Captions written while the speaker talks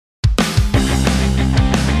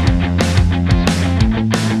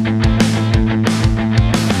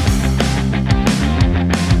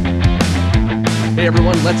Hey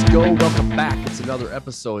everyone, let's go. Welcome back. It's another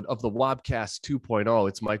episode of the Wobcast 2.0.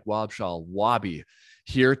 It's Mike Wobschall, Wobby,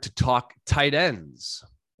 here to talk tight ends,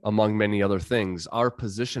 among many other things. Our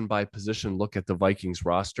position by position look at the Vikings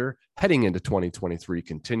roster heading into 2023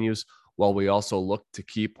 continues, while we also look to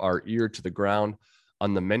keep our ear to the ground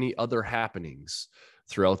on the many other happenings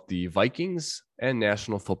throughout the Vikings and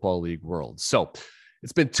National Football League world. So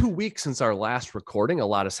it's been 2 weeks since our last recording. A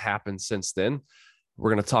lot has happened since then. We're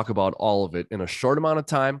going to talk about all of it in a short amount of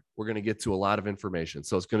time. We're going to get to a lot of information.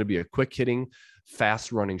 So it's going to be a quick hitting,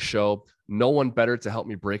 fast running show. No one better to help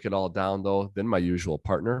me break it all down, though, than my usual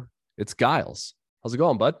partner. It's Gyles. How's it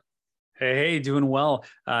going, bud? Hey, doing well.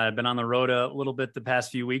 I've been on the road a little bit the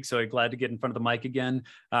past few weeks, so I'm glad to get in front of the mic again.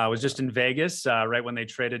 I was just in Vegas right when they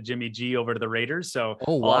traded Jimmy G over to the Raiders. So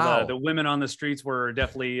all the women on the streets were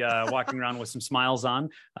definitely walking around with some smiles on.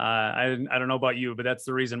 I don't know about you, but that's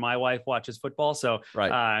the reason my wife watches football. So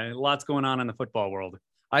lots going on in the football world.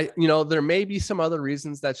 There may be some other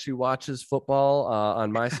reasons that she watches football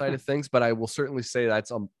on my side of things, but I will certainly say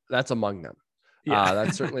that's among them. Yeah.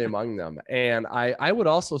 That's certainly among them. And I would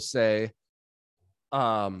also say,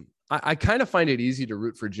 I kind of find it easy to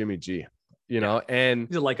root for Jimmy G, and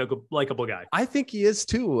he's a likable guy. I think he is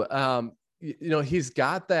too. He's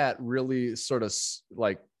got that really sort of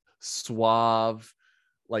like suave,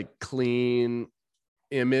 like clean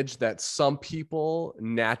image that some people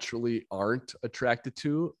naturally aren't attracted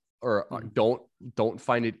to or don't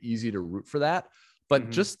find it easy to root for that. But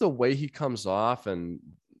just the way he comes off, and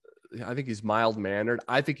I think he's mild-mannered.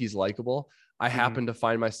 I think he's likable. I happen to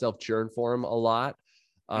find myself cheering for him a lot.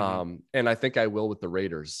 And I think I will with the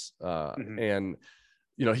Raiders. And,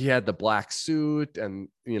 he had the black suit and,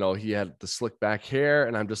 he had the slick back hair.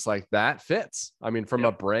 And I'm just like, that fits. I mean, from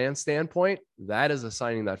a brand standpoint, that is a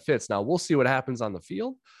signing that fits. Now, we'll see what happens on the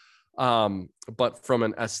field. But from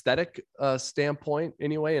an aesthetic standpoint,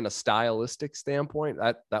 anyway, and a stylistic standpoint,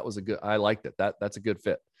 that was I liked it. That's a good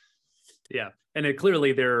fit. Yeah. And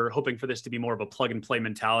clearly they're hoping for this to be more of a plug and play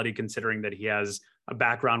mentality, considering that he has a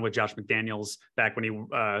background with Josh McDaniels back when he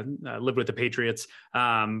lived with the Patriots.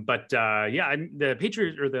 The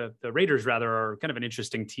Patriots, or the Raiders rather, are kind of an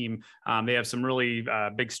interesting team. They have some really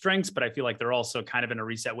big strengths, but I feel like they're also kind of in a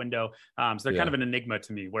reset window. So they're kind of an enigma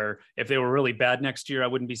to me, where if they were really bad next year, I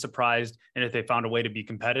wouldn't be surprised. And if they found a way to be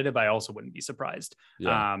competitive, I also wouldn't be surprised.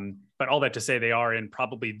 Yeah. But all that to say, they are in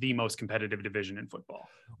probably the most competitive division in football.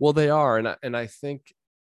 Well, they are. And I think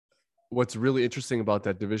what's really interesting about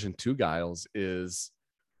that Division II, Gyles, is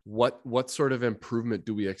what sort of improvement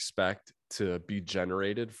do we expect to be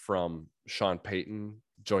generated from Sean Payton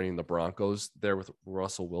joining the Broncos there with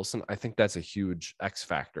Russell Wilson? I think that's a huge X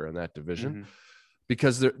factor in that division,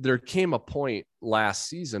 because there came a point last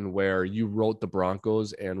season where you wrote the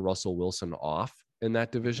Broncos and Russell Wilson off in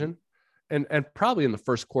that division. And probably in the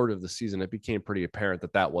first quarter of the season, it became pretty apparent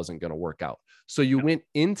that wasn't going to work out. So you went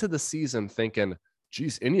into the season thinking,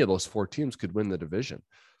 geez, any of those four teams could win the division.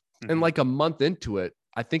 And like a month into it,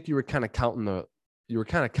 I think you were kind of counting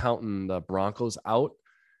the Broncos out,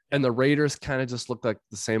 and the Raiders kind of just looked like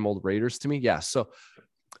the same old Raiders to me. Yeah. So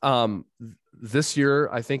this year,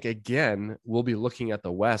 I think, again, we'll be looking at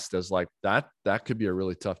the West as like that could be a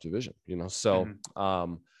really tough division, So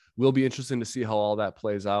will be interesting to see how all that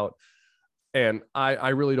plays out. And I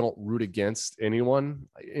really don't root against anyone,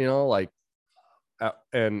 and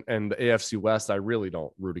the AFC West, I really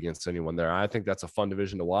don't root against anyone there. I think that's a fun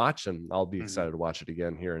division to watch, and I'll be excited to watch it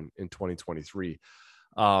again here in 2023.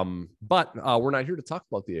 But we're not here to talk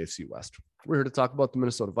about the AFC West. We're here to talk about the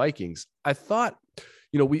Minnesota Vikings. I thought,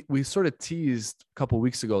 we sort of teased a couple of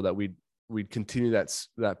weeks ago that we'd continue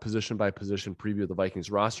that position by position preview of the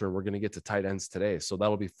Vikings roster, and we're going to get to tight ends today. So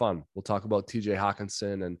that'll be fun. We'll talk about TJ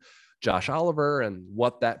Hawkinson and Josh Oliver and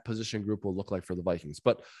what that position group will look like for the Vikings.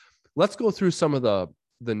 But let's go through some of the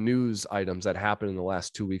news items that happened in the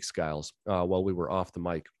last 2 weeks, Gyles, while we were off the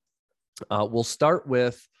mic. We'll start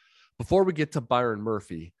with, before we get to Byron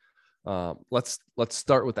Murphy, let's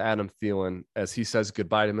start with Adam Thielen, as he says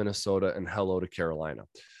goodbye to Minnesota and hello to Carolina.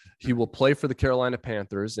 He will play for the Carolina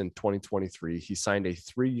Panthers in 2023. He signed a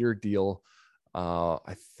 3-year deal.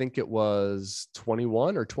 I think it was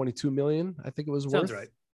 21 or 22 million. I think it was worth. Sounds right.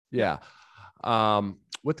 Yeah.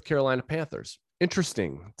 With the Carolina Panthers.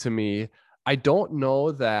 Interesting to me. I don't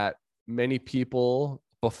know that many people,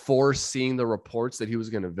 before seeing the reports that he was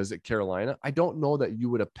going to visit Carolina, I don't know that you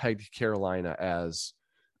would have pegged Carolina as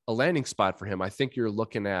a landing spot for him. I think you're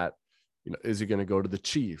looking at, is he going to go to the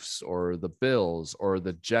Chiefs or the Bills or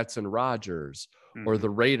the Jets and Rodgers or the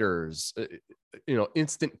Raiders,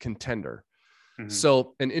 instant contender.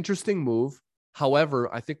 So an interesting move.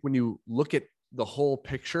 However, I think when you look at the whole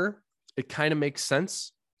picture, it kind of makes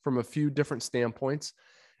sense from a few different standpoints.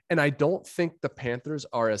 And I don't think the Panthers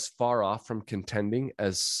are as far off from contending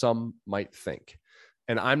as some might think.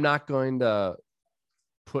 And I'm not going to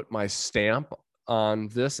put my stamp on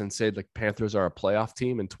this and say the Panthers are a playoff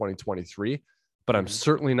team in 2023, but I'm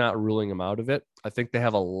certainly not ruling them out of it. I think they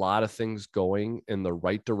have a lot of things going in the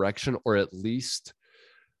right direction, or at least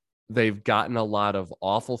they've gotten a lot of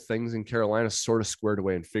awful things in Carolina sort of squared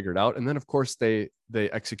away and figured out. And then, of course, they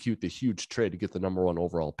execute the huge trade to get the number 1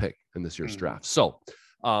 overall pick in this year's draft. So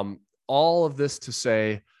all of this to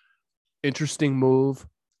say, interesting move,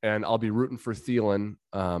 and I'll be rooting for Thielen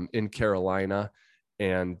in Carolina.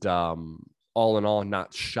 And all in all,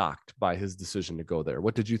 not shocked by his decision to go there.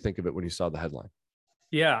 What did you think of it when you saw the headline?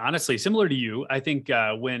 Yeah, honestly, similar to you, I think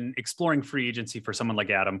when exploring free agency for someone like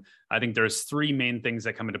Adam, I think there's 3 main things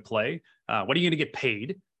that come into play. What are you going to get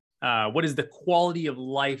paid? What does the quality of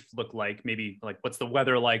life look like? Maybe like what's the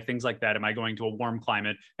weather like? Things like that. Am I going to a warm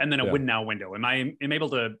climate? And then a win now window. Am I able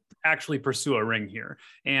to actually pursue a ring here?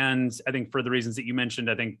 And I think for the reasons that you mentioned,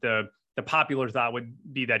 I think the popular thought would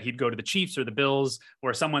be that he'd go to the Chiefs or the Bills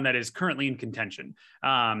or someone that is currently in contention.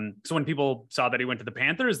 So when people saw that he went to the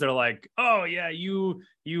Panthers, they're like, "Oh yeah, you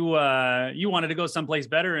wanted to go someplace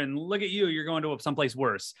better, and look at you, you're going to someplace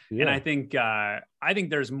worse." Yeah. And I think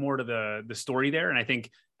there's more to the story there, and I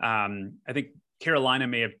think Carolina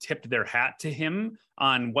may have tipped their hat to him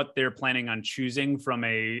on what they're planning on choosing from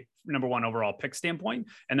a number 1 overall pick standpoint,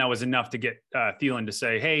 and that was enough to get Thielen to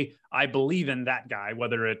say, "Hey, I believe in that guy,"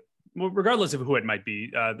 regardless of who it might be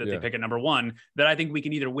they pick at number 1, that I think we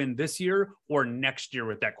can either win this year or next year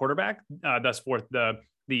with that quarterback. Thus forth,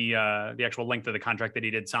 the actual length of the contract that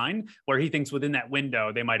he did sign, where he thinks within that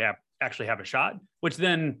window they might actually have a shot, which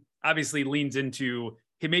then obviously leans into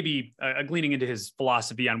he may be gleaning into his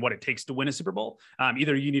philosophy on what it takes to win a Super Bowl.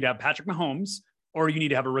 Either you need to have Patrick Mahomes or you need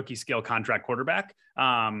to have a rookie scale contract quarterback.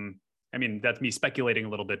 I mean, that's me speculating a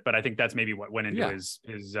little bit, but I think that's maybe what went into his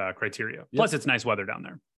criteria. Yep. Plus, it's nice weather down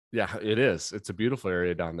there. Yeah, it is. It's a beautiful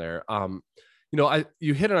area down there.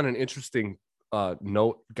 You hit on an interesting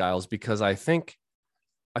note, Gyles, because I think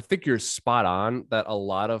you're spot on that a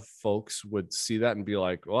lot of folks would see that and be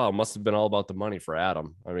like, well, it must have been all about the money for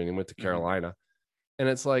Adam. I mean, he went to Carolina. And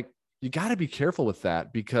it's like, you got to be careful with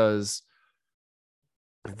that, because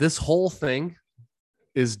this whole thing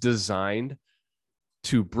is designed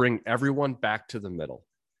to bring everyone back to the middle.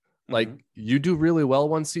 Like, you do really well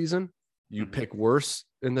one season, you pick worse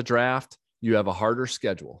in the draft, you have a harder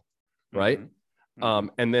schedule, right?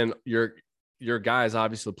 And then your guys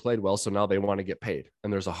obviously played well, so now they want to get paid,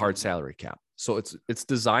 and there's a hard salary cap. So it's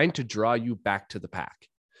designed to draw you back to the pack.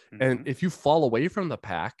 And if you fall away from the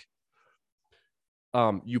pack,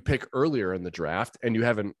 you pick earlier in the draft and you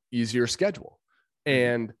have an easier schedule.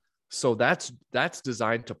 And so that's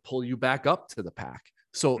designed to pull you back up to the pack.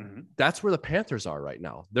 So that's where the Panthers are right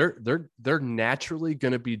now. They're naturally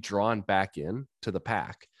going to be drawn back in to the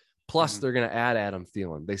pack. Plus, they're going to add Adam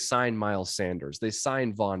Thielen. They signed Miles Sanders. They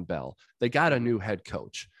signed Von Bell. They got a new head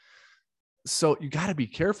coach. So you got to be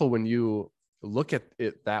careful when you look at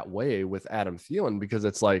it that way with Adam Thielen, because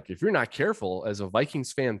it's like, if you're not careful as a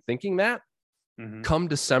Vikings fan thinking that, come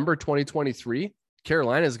December 2023,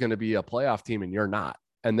 Carolina is going to be a playoff team and you're not.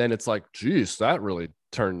 And then it's like, geez, that really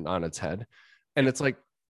turned on its head. And it's like,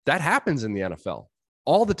 that happens in the NFL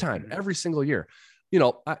all the time, every single year.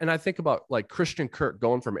 And I think about like Christian Kirk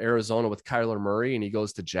going from Arizona with Kyler Murray, and he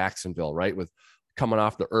goes to Jacksonville, right, with coming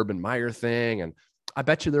off the Urban Meyer thing. And I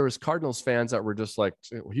bet you there was Cardinals fans that were just like,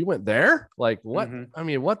 he went there? Like, what? I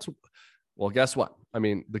mean, well, guess what? I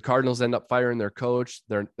mean, the Cardinals end up firing their coach.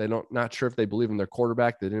 Not sure if they believe in their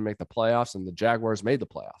quarterback. They didn't make the playoffs, and the Jaguars made the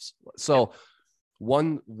playoffs. So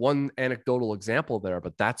one anecdotal example there,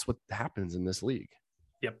 but that's what happens in this league.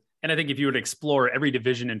 Yep. And I think if you were to explore every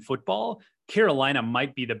division in football, Carolina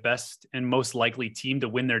might be the best and most likely team to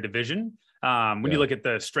win their division. When you look at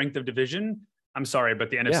the strength of division, I'm sorry,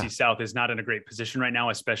 but the NFC South is not in a great position right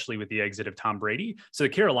now, especially with the exit of Tom Brady. So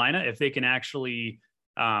Carolina, if they can actually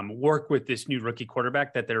work with this new rookie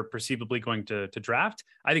quarterback that they're perceivably going to draft,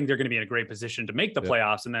 I think they're going to be in a great position to make the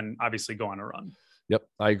playoffs and then obviously go on a run. Yep,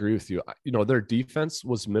 I agree with you. Their defense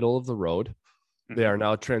was middle of the road. They are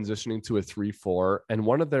now transitioning to a 3-4. And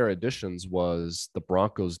one of their additions was the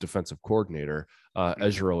Broncos defensive coordinator,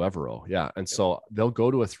 Ejiro Evero. Yeah. And so they'll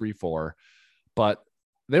go to a 3-4, but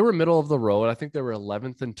they were middle of the road. I think they were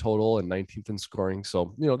 11th in total and 19th in scoring.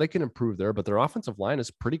 So, they can improve there, but their offensive line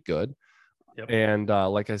is pretty good. Yep. And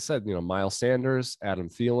like I said, Miles Sanders, Adam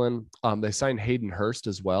Thielen, they signed Hayden Hurst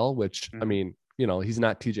as well, which I mean, he's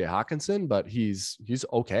not TJ Hawkinson, but he's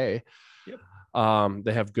okay. Yep.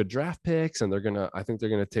 They have good draft picks, and I think they're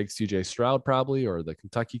gonna take CJ Stroud probably, or the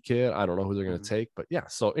Kentucky kid. I don't know who they're gonna take, but yeah.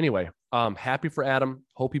 So anyway, happy for Adam.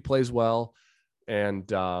 Hope he plays well, and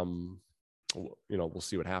we'll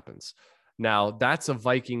see what happens. Now that's a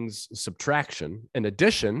Vikings subtraction. In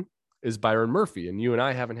addition is Byron Murphy, and you and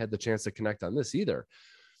I haven't had the chance to connect on this either.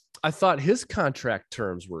 I thought his contract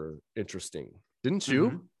terms were interesting, didn't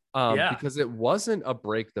you? Because it wasn't a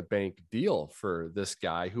break the bank deal for this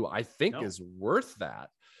guy who I think is worth that.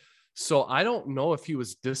 So I don't know if he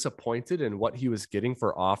was disappointed in what he was getting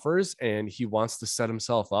for offers and he wants to set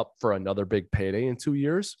himself up for another big payday in 2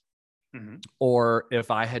 years, or if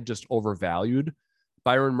I had just overvalued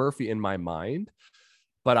Byron Murphy in my mind.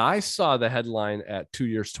 But I saw the headline at 2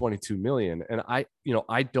 years, 22 million. And I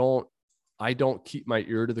don't keep my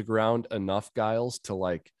ear to the ground enough, Gyles, to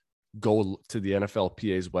like go to the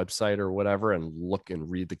NFLPA's website or whatever and look and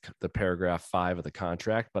read the paragraph 5 of the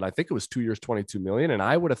contract. But I think it was 2 years, 22 million. And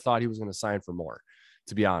I would have thought he was going to sign for more,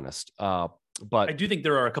 to be honest. But I do think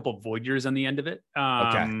there are a couple of void years on the end of it.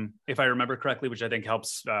 Okay. If I remember correctly, which I think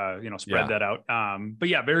helps, spread that out. But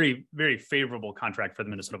yeah, very, very favorable contract for the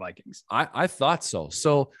Minnesota Vikings. I thought so.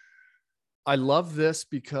 So I love this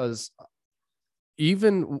because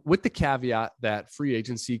even with the caveat that free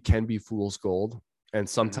agency can be fool's gold, and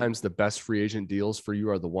sometimes the best free agent deals for you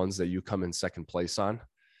are the ones that you come in second place on,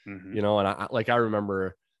 and I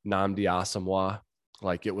remember Nnamdi Asomugha,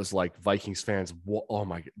 like it was like Vikings fans, oh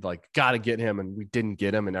my, like got to get him. And we didn't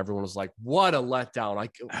get him. And everyone was like, what a letdown.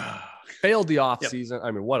 Like failed the off season. I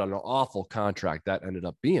mean, what an awful contract that ended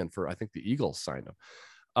up being for, I think the Eagles signed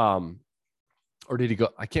him. Or did he go?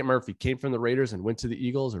 I can't remember if he came from the Raiders and went to the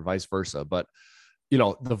Eagles or vice versa, but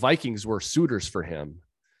the Vikings were suitors for him.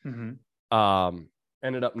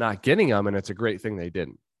 Ended up not getting him, and it's a great thing they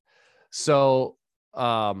didn't. So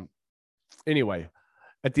anyway,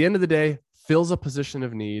 at the end of the day, fills a position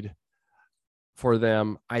of need for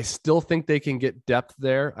them. I still think they can get depth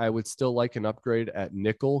there. I would still like an upgrade at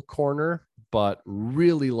nickel corner, but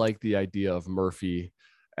really like the idea of Murphy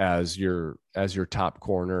as your top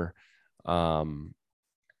corner. And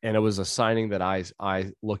it was a signing that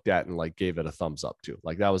I looked at and like gave it a thumbs up to.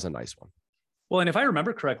 Like that was a nice one. Well, and if I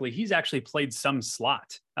remember correctly, he's actually played some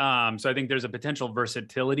slot. So I think there's a potential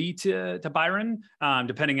versatility to Byron,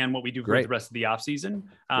 depending on what we do for the rest of the offseason.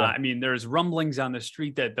 I mean, there's rumblings on the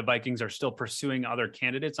street that the Vikings are still pursuing other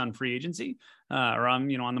candidates on free agency or on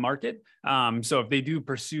the market. So if they do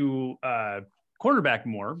pursue cornerback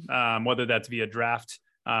more, whether that's via draft,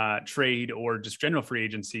 trade, or just general free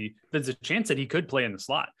agency, there's a chance that he could play in the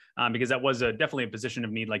slot because that was definitely a position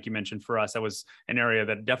of need, like you mentioned for us. That was an area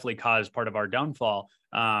that definitely caused part of our downfall.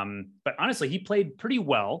 But honestly, he played pretty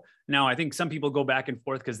well. Now, I think some people go back and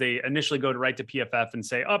forth because they initially go right to PFF and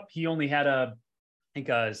say, he only had a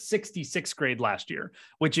 66 grade last year,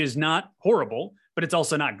 which is not horrible, but it's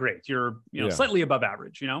also not great. You're, slightly above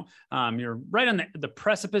average, you're right on the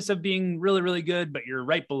precipice of being really, really good, but you're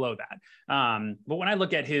right below that. But when I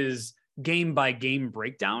look at his game by game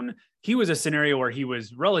breakdown, he was a scenario where he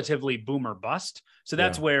was relatively boom or bust. So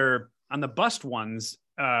that's where on the bust ones,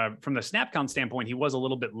 from the snap count standpoint, he was a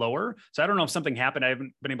little bit lower. So I don't know if something happened. I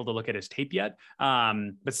haven't been able to look at his tape yet.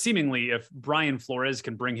 But seemingly if Brian Flores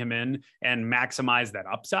can bring him in and maximize that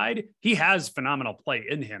upside, he has phenomenal play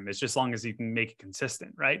in him. It's just long as he can make it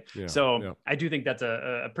consistent. Right. I do think that's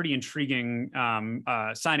a pretty intriguing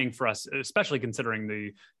signing for us, especially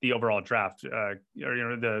considering the overall draft or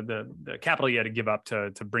the capital you had to give up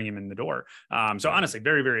to bring him in the door. So honestly,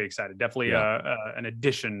 very, very excited. Definitely an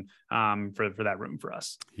addition for that room for us.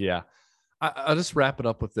 Yeah. I'll just wrap it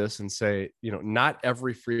up with this and say, not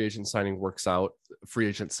every free agent signing works out. Free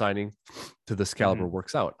agent signing to this caliber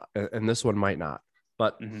works out. And this one might not,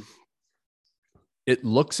 but it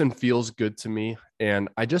looks and feels good to me. And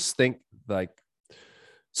I just think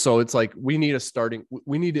so it's like, we need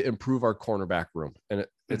to improve our cornerback room. And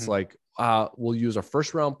it's like, we'll use a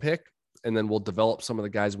first round pick and then we'll develop some of the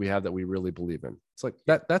guys we have that we really believe in. It's like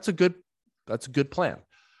that's a good plan.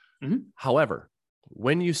 However,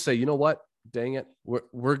 when you say, you know what, dang it,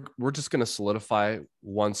 we're just going to solidify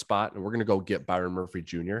one spot and we're going to go get Byron Murphy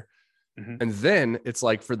Jr. And then it's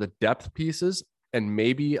like for the depth pieces and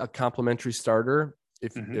maybe a complimentary starter,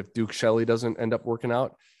 if Duke Shelley doesn't end up working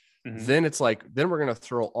out, then it's like, then we're going to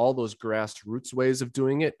throw all those grassroots ways of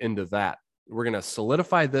doing it into that. We're going to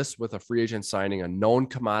solidify this with a free agent signing, a known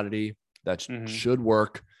commodity that should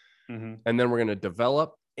work. And then we're going to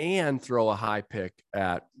develop and throw a high pick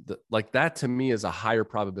at that. To me is a higher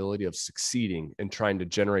probability of succeeding and trying to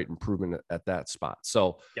generate improvement at that spot.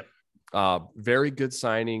 So very good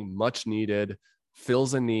signing, much needed,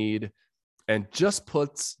 fills a need. and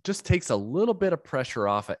just takes a little bit of pressure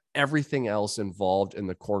off of everything else involved in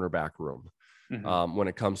the cornerback room. When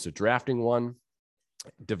it comes to drafting one,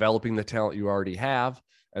 developing the talent you already have,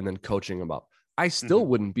 and then coaching them up. I still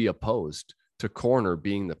wouldn't be opposed to corner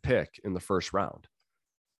being the pick in the first round.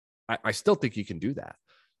 I still think you can do that.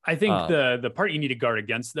 I think the part you need to guard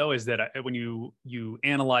against, though, is that when you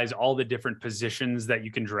analyze all the different positions that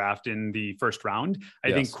you can draft in the first round,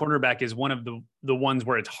 I think cornerback is one of the ones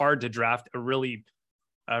where it's hard to draft a really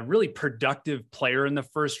productive player in the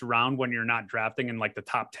first round when you're not drafting in like the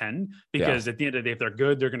top 10, because at the end of the day, if they're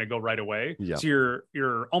good, they're going to go right away. So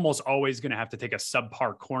you're almost always going to have to take a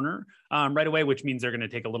subpar corner right away, which means they're going to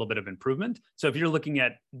take a little bit of improvement. So if you're looking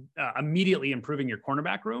at immediately improving your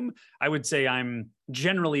cornerback room, I would say I'm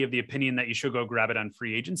generally of the opinion that you should go grab it on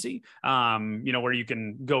free agency, where you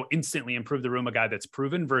can go instantly improve the room, a guy that's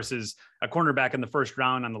proven, versus a cornerback in the first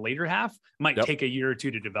round on the later half might take a year or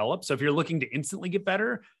two to develop. So if you're looking to instantly get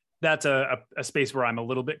better, that's a space where I'm a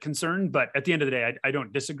little bit concerned. But at the end of the day, I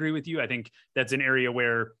don't disagree with you. I think that's an area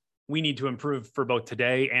where we need to improve for both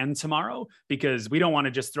today and tomorrow, because we don't want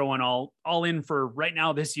to just throw in all in for right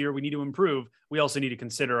now this year. We need to improve. We also need to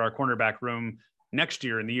consider our cornerback room next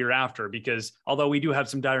year and the year after, because although we do have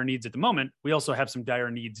some dire needs at the moment, we also have some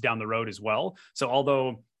dire needs down the road as well. So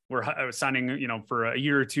although we're signing, for a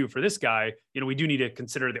year or two for this guy, we do need to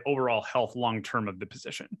consider the overall health long-term of the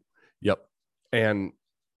position. Yep. And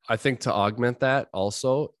I think to augment that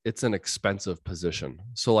also, it's an expensive position.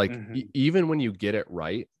 So like even when you get it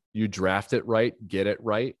right, you draft it right, get it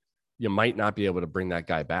right, you might not be able to bring that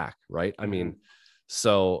guy back. Right. I mean,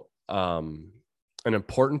 so an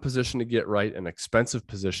important position to get right, an expensive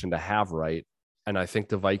position to have right. And I think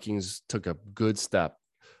the Vikings took a good step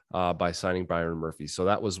by signing Byron Murphy. So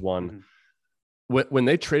that was one. When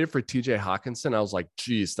they traded for TJ Hawkinson, I was like,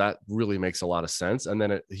 geez, that really makes a lot of sense. And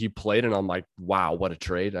then he played and I'm like, wow, what a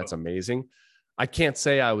trade. That's amazing. I can't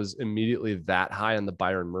say I was immediately that high on the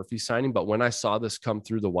Byron Murphy signing, but when I saw this come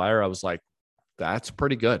through the wire, I was like, that's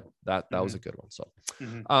pretty good. That was a good one. So,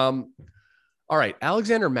 all right.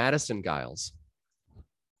 Alexander Madison, Gyles.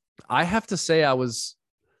 I have to say I was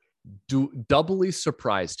doubly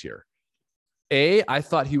surprised here. I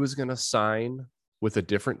thought he was going to sign with a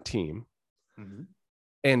different team.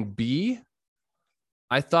 And B,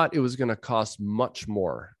 I thought it was going to cost much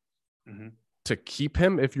more to keep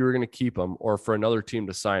him if you were going to keep him, or for another team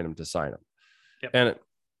to sign him. And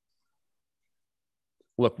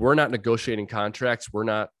look, we're not negotiating contracts. We're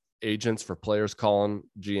not agents for players calling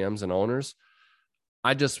GMs and owners.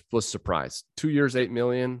 I just was surprised. 2 years, $8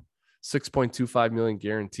 million, $6.25 million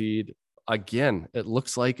guaranteed. Again, it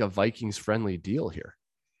looks like a Vikings friendly deal here.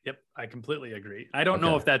 Yep, I completely agree. I don't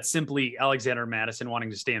know if that's simply Alexander Madison wanting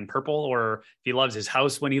to stay in purple, or if he loves his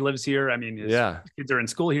house when he lives here. I mean, his kids are in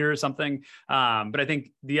school here or something. But I think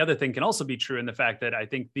the other thing can also be true in the fact that I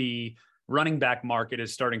think the running back market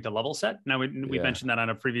is starting to level set. Now, we mentioned that on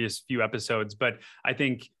a previous few episodes, but I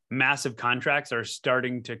think massive contracts are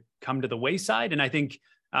starting to come to the wayside. And I think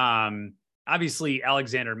obviously,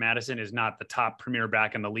 Alexander Madison is not the top premier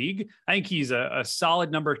back in the league. I think he's a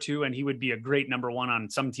solid number 2, and he would be a great number 1 on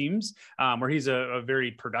some teams where he's a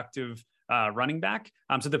very productive running back.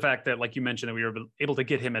 So the fact that, like you mentioned, that we were able to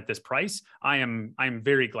get him at this price, I'm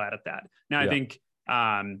very glad at that. Now, I think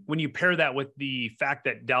when you pair that with the fact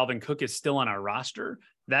that Dalvin Cook is still on our roster,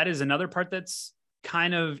 that is another part that's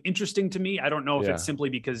kind of interesting to me. I don't know if it's simply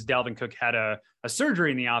because Dalvin Cook had a surgery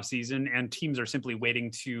in the offseason and teams are simply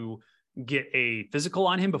waiting to get a physical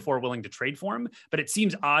on him before willing to trade for him. But it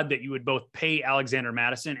seems odd that you would both pay Alexander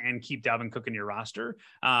Madison and keep Dalvin Cook in your roster,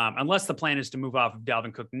 unless the plan is to move off of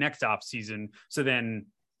Dalvin Cook next offseason. So then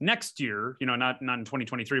next year, not in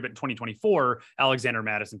 2023, but in 2024, Alexander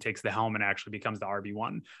Madison takes the helm and actually becomes the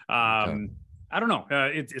RB1. I don't know.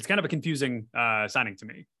 It's kind of a confusing signing to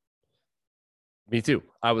me. Me too.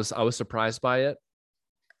 I was surprised by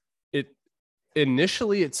it.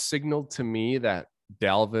 Initially it signaled to me that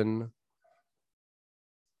Dalvin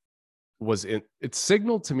is in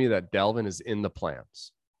the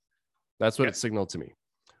plans. That's what it signaled to me.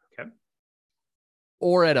 Okay.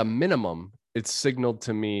 Or at a minimum, it signaled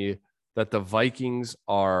to me that the Vikings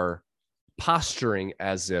are posturing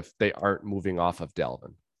as if they aren't moving off of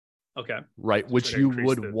Dalvin. Okay. Right. Which you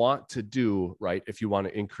would want to do, right, if you want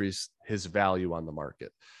to increase his value on the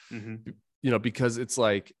market. Because it's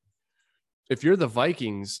like, if you're the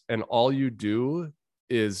Vikings and all you do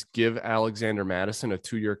is give Alexander Madison a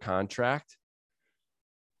 2-year contract,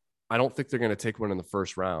 I don't think they're going to take one in the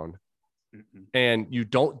first round. and you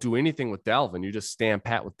don't do anything with Dalvin, you just stand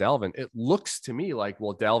pat with Dalvin, it looks to me like,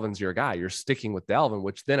 well, Dalvin's your guy. You're sticking with Dalvin,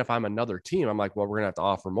 which then if I'm another team, I'm like, well, we're going to have to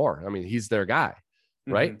offer more. I mean, he's their guy,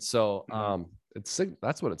 right? So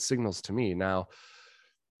that's what it signals to me. Now,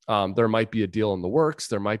 there might be a deal in the works.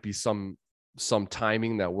 There might be some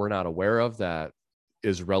timing that we're not aware of that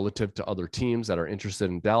is relative to other teams that are interested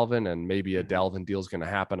in Dalvin, and maybe a Dalvin deal is going to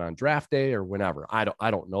happen on draft day or whenever. I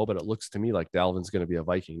don't know, but it looks to me like Dalvin's going to be a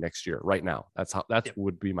Viking next year. Right now,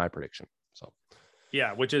 would be my prediction. So,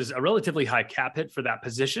 yeah, which is a relatively high cap hit for that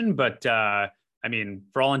position, but I mean,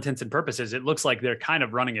 for all intents and purposes, it looks like they're kind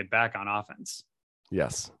of running it back on offense.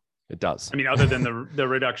 Yes, it does. I mean, other than the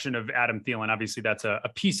reduction of Adam Thielen, obviously that's a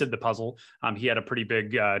piece of the puzzle. He had a pretty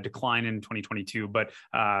big decline in 2022, but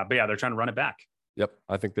yeah, they're trying to run it back. Yep,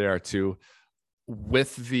 I think they are too.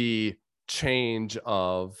 With the change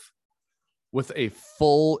with a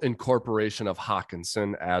full incorporation of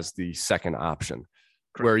Hawkinson as the second option.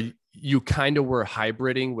 Correct. Where you kind of were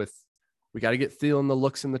hybriding with, we got to get Thielen the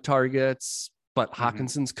looks and the targets, but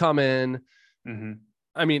Hawkinson's coming.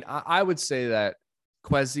 I mean, I would say that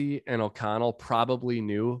Kwesi and O'Connell probably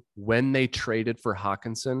knew when they traded for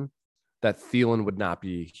Hawkinson that Thielen would not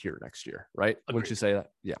be here next year, right? Agreed. Wouldn't you say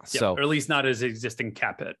that? Yeah. So, or at least not as existing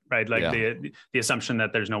cap hit, right? Like the assumption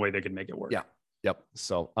that there's no way they could make it work. Yeah. Yep.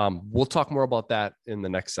 So we'll talk more about that in the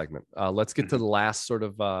next segment. Let's get to the last sort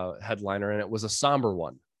of headliner, and it was a somber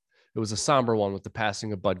one. It was a somber one with the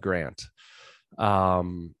passing of Bud Grant.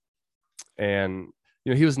 And,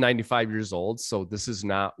 he was 95 years old. So this is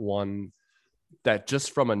not one that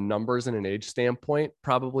just from a numbers and an age standpoint,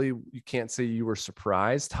 probably you can't say you were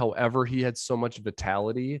surprised. However, he had so much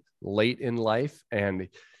vitality late in life, and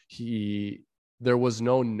there was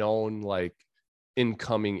no known like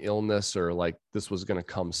incoming illness or like this was going to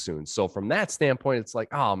come soon. So from that standpoint, it's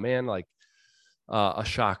like, oh man, like a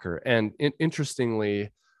shocker. And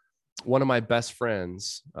interestingly, one of my best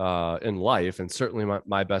friends in life, and certainly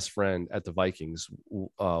my best friend at the Vikings,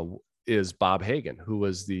 is Bob Hagan, who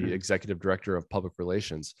was the executive director of public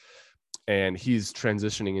relations, and he's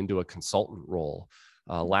transitioning into a consultant role.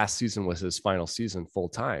 Last season was his final season full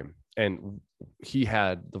time, and he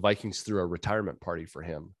had the Vikings threw a retirement party for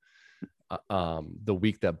him the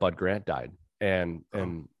week that Bud Grant died, and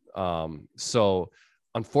so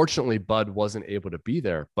unfortunately Bud wasn't able to be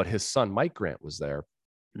there, but his son Mike Grant was there,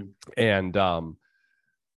 and and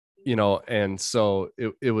so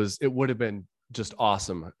it would have been just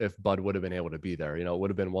awesome if Bud would have been able to be there. It would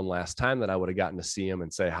have been one last time that I would have gotten to see him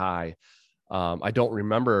and say hi. I don't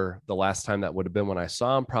remember the last time that would have been when I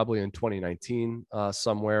saw him, probably in 2019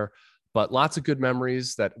 somewhere, but lots of good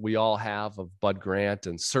memories that we all have of Bud Grant.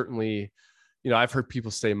 And certainly, I've heard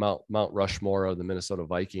people say Mount Rushmore of the Minnesota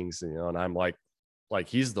Vikings, and I'm like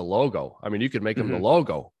he's the logo. I mean, you could make him the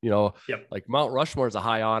logo, like Mount Rushmore is a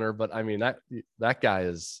high honor, but I mean, that guy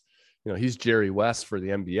is, he's Jerry West for the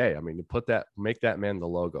NBA. I mean, to make that man the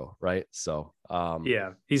logo, right? So,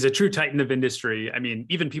 yeah, he's a true titan of industry. I mean,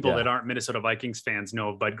 even people that aren't Minnesota Vikings fans know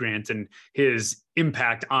of Bud Grant and his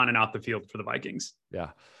impact on and off the field for the Vikings. Yeah.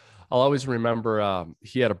 I'll always remember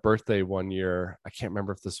he had a birthday one year. I can't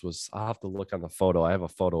remember if this was, I'll have to look on the photo. I have a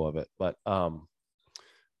photo of it, but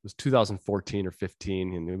it was 2014 or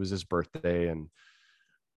 15, and it was his birthday. And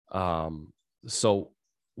so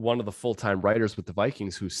one of the full-time writers with the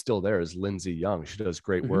Vikings who's still there is Lindsay Young. She does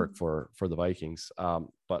great work for the Vikings.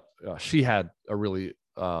 But she had a really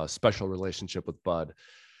special relationship with Bud.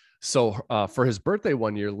 So for his birthday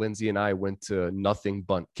one year, Lindsay and I went to Nothing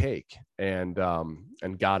Bundt Cake and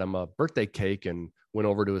got him a birthday cake and went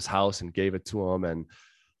over to his house and gave it to him. And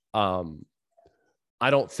I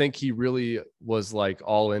don't think he really was like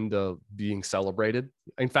all into being celebrated.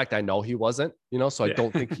 In fact, I know he wasn't, so I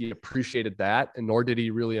don't think he appreciated that. And nor did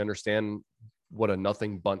he really understand what a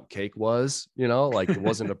Nothing Bundt Cake was, like it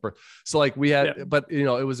wasn't so like we had, but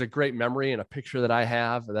it was a great memory and a picture that I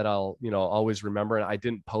have that I'll, always remember. And I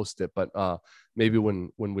didn't post it, but maybe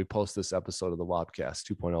when we post this episode of the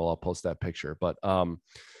Wobcast 2.0, I'll post that picture. But,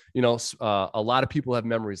 a lot of people have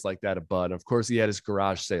memories like that of Bud. Of course, he had his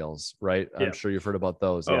garage sales, right? Yeah. I'm sure you've heard about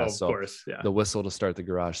those. Oh, yeah. Of course. Yeah. The whistle to start the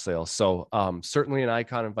garage sale. So certainly an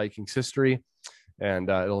icon in Vikings history, and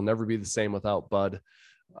it'll never be the same without Bud.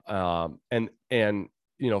 And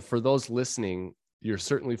for those listening, you're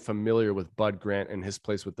certainly familiar with Bud Grant and his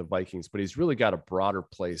place with the Vikings, but he's really got a broader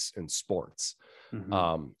place in sports,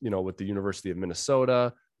 with the University of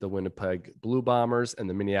Minnesota, the Winnipeg Blue Bombers, and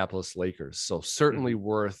the Minneapolis Lakers. So certainly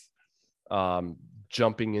worth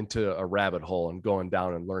jumping into a rabbit hole and going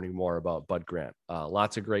down and learning more about Bud Grant.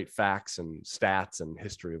 Lots of great facts and stats and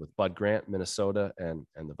history with Bud Grant, Minnesota, and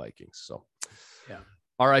the Vikings. So, yeah.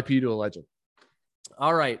 RIP to a legend.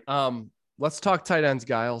 All right. Let's talk tight ends,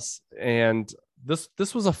 Gyles. And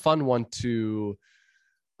this was a fun one to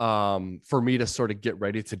for me to sort of get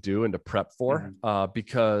ready to do and to prep for,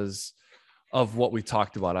 because of what we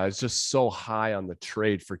talked about. I was just so high on the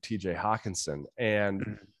trade for TJ Hawkinson.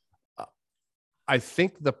 And I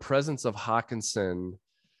think the presence of Hawkinson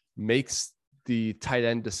makes the tight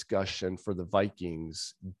end discussion for the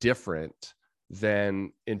Vikings different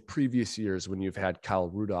than in previous years when you've had Kyle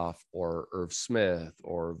Rudolph or Irv Smith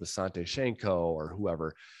or Visante Shenko or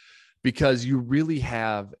whoever, because you really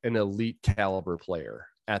have an elite caliber player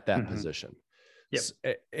at that position. Yep.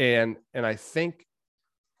 And I think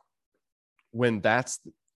when that's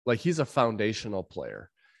like, he's a foundational player.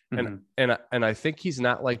 And I think he's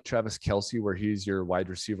not like Travis Kelce, where he's your wide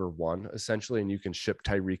receiver one, essentially, and you can ship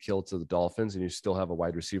Tyreek Hill to the Dolphins and you still have a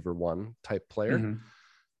wide receiver one type player.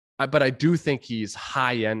 But I do think he's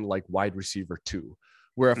high end, like wide receiver two,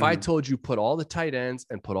 where if I told you put all the tight ends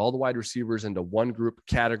and put all the wide receivers into one group,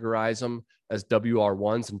 categorize them as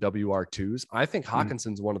WR1s and WR2s, I think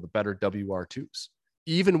Hawkinson's one of the better WR2s,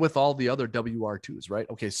 even with all the other WR2s, right?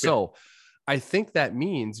 Okay, so I think that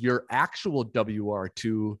means your actual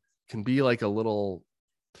WR2 can be like a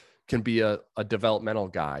developmental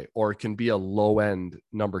guy, or it can be a low end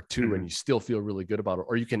number two and you still feel really good about it.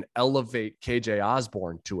 Or you can elevate KJ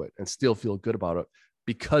Osborne to it and still feel good about it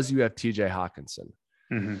because you have TJ Hawkinson.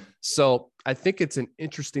 So I think it's an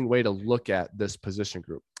interesting way to look at this position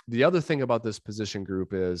group. The other thing about this position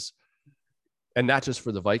group is, and not just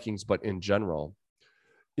for the Vikings, but in general,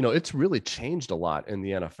 you know, it's really changed a lot in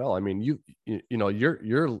the NFL. I mean,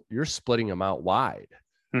 you're splitting them out wide,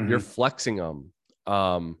 you're flexing them.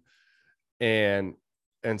 And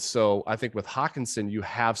so I think with Hawkinson, you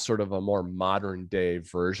have sort of a more modern day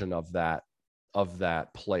version of that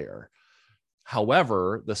player.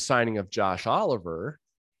 However, the signing of Josh Oliver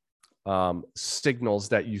signals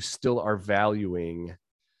that you still are valuing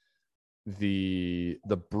the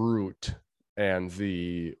brute and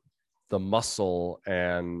the muscle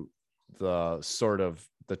and the sort of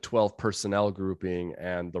the 12 personnel grouping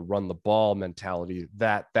and the run the ball mentality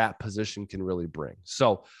that position can really bring.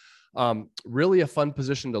 So really a fun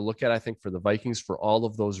position to look at, I think, for the Vikings for all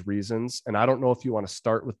of those reasons. And I don't know if you want to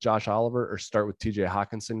start with Josh Oliver or start with TJ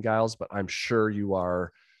Hawkinson, Gyles, but I'm sure you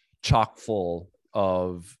are chock full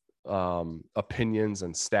of opinions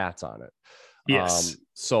and stats on it. Yes.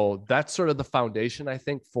 So that's sort of the foundation, I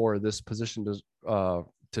think, for this position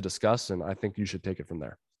to discuss. And I think you should take it from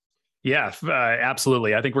there. Yeah,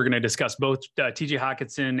 absolutely. I think we're going to discuss both TJ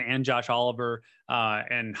Hawkinson and Josh Oliver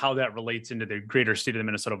and how that relates into the greater state of the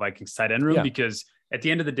Minnesota Vikings tight end room, because at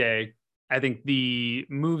the end of the day, I think the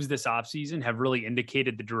moves this offseason have really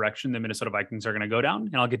indicated the direction the Minnesota Vikings are going to go down.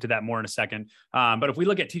 And I'll get to that more in a second. But if we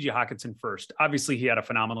look at TJ Hawkinson first, obviously he had a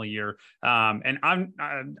phenomenal year. And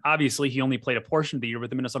obviously he only played a portion of the year with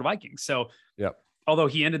the Minnesota Vikings. So although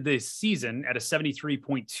he ended the season at a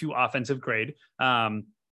 73.2 offensive grade,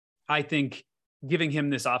 I think giving him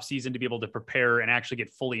this offseason to be able to prepare and actually get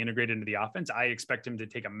fully integrated into the offense, I expect him to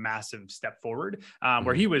take a massive step forward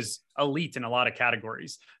where he was elite in a lot of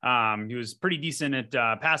categories. He was pretty decent at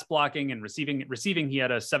pass blocking and receiving. He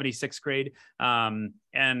had a 76 grade.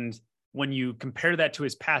 And when you compare that to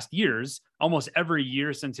his past years, almost every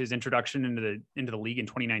year since his introduction into the league in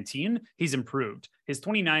 2019, he's improved. His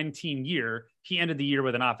 2019 year, he ended the year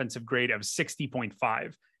with an offensive grade of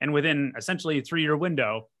 60.5. And within essentially a 3-year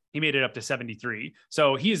window, he made it up to 73.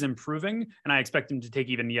 So he is improving, and I expect him to take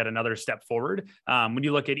even yet another step forward. When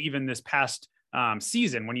you look at even this past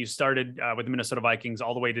season, when you started with the Minnesota Vikings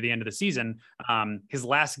all the way to the end of the season, his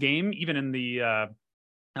last game, even in the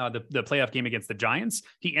playoff game against the Giants,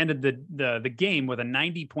 he ended the game with a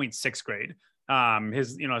 90.6 grade.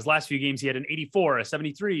 His last few games, he had an 84, a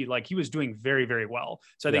 73, like he was doing very, very well.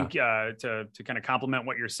 So I think to kind of complement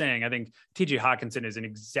what you're saying, I think TJ Hawkinson is an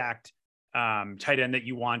exact tight end that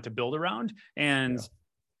you want to build around. And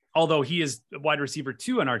although he is wide receiver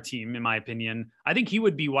 2 on our team, in my opinion, I think he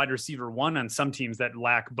would be wide receiver 1 on some teams that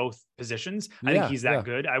lack both positions. I think he's that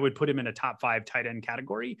good. I would put him in a top 5 tight end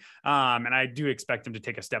category. And I do expect him to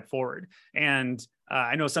take a step forward. And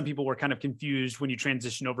I know some people were kind of confused when you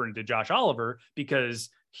transition over into Josh Oliver, because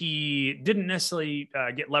he didn't necessarily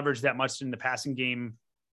get leveraged that much in the passing game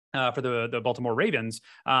for the Baltimore Ravens.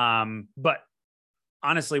 But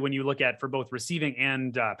honestly, when you look at for both receiving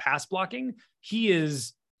and pass blocking, he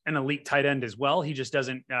is an elite tight end as well. He just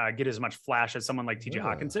doesn't get as much flash as someone like TJ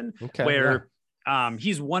Hawkinson, where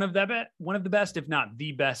he's one of the best, if not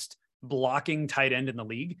the best blocking tight end in the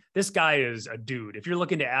league. This guy is a dude. If you're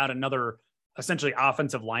looking to add another essentially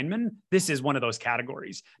offensive lineman, this is one of those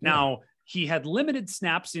categories. Now, he had limited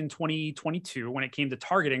snaps in 2022 when it came to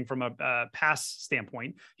targeting from a pass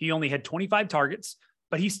standpoint. He only had 25 targets,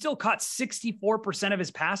 but he still caught 64% of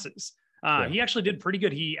his passes. He actually did pretty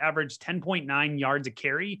good. He averaged 10.9 yards a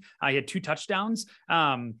carry. He had 2 touchdowns.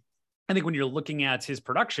 I think when you're looking at his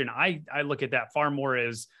production, I look at that far more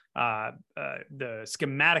as the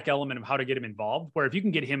schematic element of how to get him involved, where if you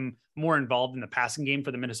can get him more involved in the passing game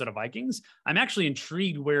for the Minnesota Vikings, I'm actually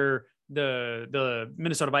intrigued where the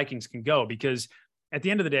Minnesota Vikings can go, because at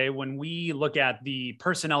the end of the day, when we look at the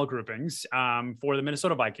personnel groupings for the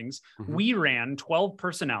Minnesota Vikings, we ran 12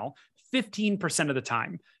 personnel 15% of the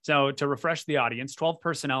time. So to refresh the audience, 12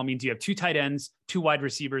 personnel means you have 2 tight ends, 2 wide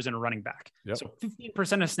receivers, and a running back. So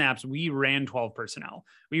 15% of snaps, we ran 12 personnel.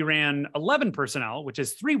 We ran 11 personnel, which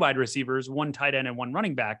is 3 wide receivers, 1 tight end, and 1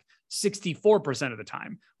 running back, 64% of the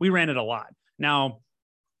time. We ran it a lot. Now,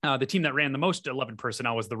 the team that ran the most 11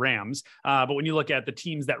 personnel was the Rams. But when you look at the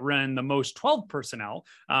teams that ran the most 12 personnel,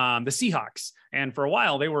 the Seahawks, and for a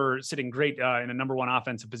while they were sitting great in a number 1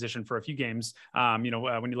 offensive position for a few games. When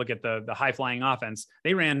you look at the high flying offense,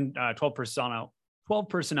 they ran 12 personnel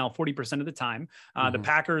 40% of the time. The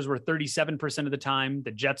Packers were 37% of the time.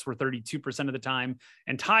 The Jets were 32% of the time,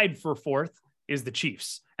 and tied for 4th is the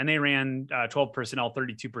Chiefs, and they ran 12 personnel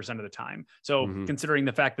 32% of the time. So considering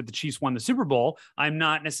the fact that the Chiefs won the Super Bowl, I'm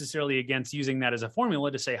not necessarily against using that as a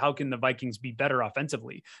formula to say, how can the Vikings be better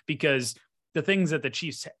offensively? Because the things that the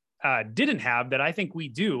Chiefs didn't have that I think we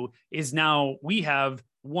do is now we have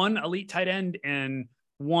 1 elite tight end and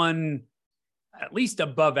 1 at least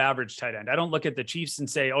above average tight end. I don't look at the Chiefs and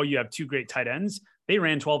say, oh, you have 2 great tight ends. They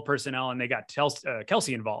ran 12 personnel and they got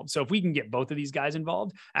Kelsey involved. So if we can get both of these guys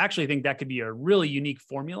involved, I actually think that could be a really unique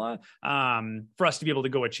formula for us to be able to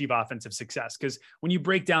go achieve offensive success. Because when you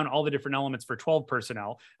break down all the different elements for 12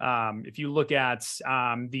 personnel, if you look at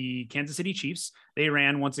the Kansas City Chiefs, they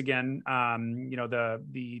ran once again,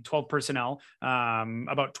 the 12 personnel,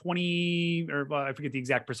 about 20, or well, I forget the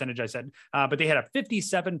exact percentage I said, but they had a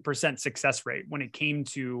 57% success rate when it came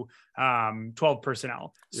to 12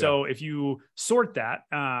 personnel. So if you sort that,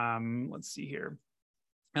 let's see here.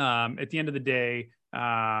 At the end of the day,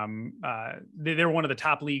 they're one of the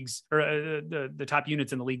top leagues, or the top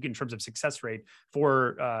units in the league in terms of success rate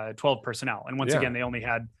for 12 personnel. And once again, they only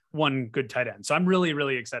had 1 good tight end. So I'm really,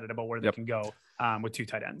 really excited about where they can go with 2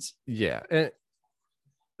 tight ends. Yeah. And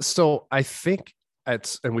so I think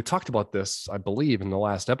and we talked about this, I believe, in the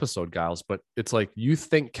last episode, Gyles, but it's like, you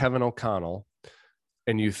think Kevin O'Connell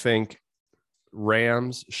and you think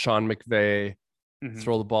Rams, Sean McVay,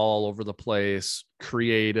 throw the ball all over the place,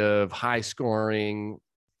 creative, high scoring,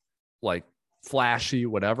 like flashy,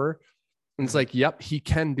 whatever. And it's like, yep, he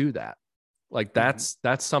can do that. Like that's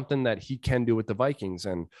something that he can do with the Vikings,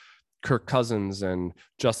 and Kirk Cousins and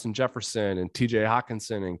Justin Jefferson and TJ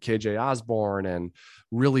Hawkinson and KJ Osborne, and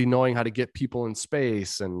really knowing how to get people in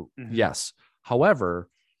space. And yes, however,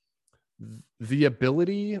 the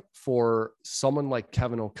ability for someone like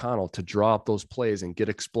Kevin O'Connell to draw up those plays and get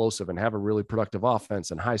explosive and have a really productive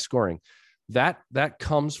offense and high scoring, that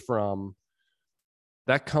comes from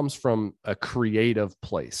a creative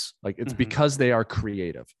place. Like it's because they are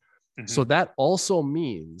creative. So that also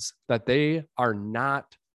means that they are not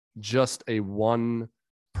just a 1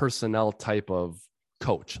 personnel type of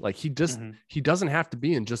coach. Like he doesn't have to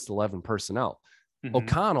be in just 11 personnel.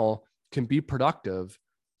 O'Connell can be productive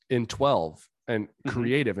in 12 and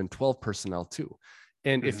creative in 12 personnel too.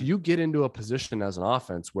 And if you get into a position as an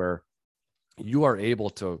offense where you are able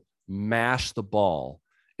to mash the ball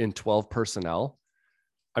in 12 personnel,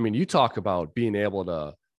 I mean, you talk about being able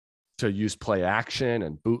to use play action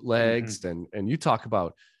and bootlegs, and you talk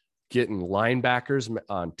about getting linebackers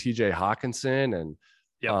on TJ Hawkinson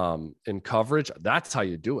and in coverage. That's how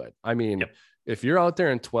you do it. I mean, if you're out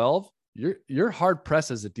there in 12, you're hard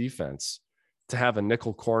pressed as a defense to have a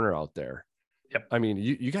nickel corner out there. I mean,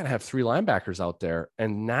 you got to have 3 linebackers out there.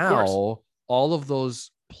 And now all of those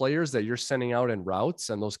players that you're sending out in routes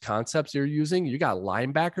and those concepts you're using, you got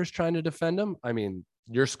linebackers trying to defend them. I mean,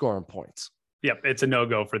 you're scoring points. Yep, it's a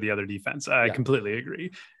no-go for the other defense. I completely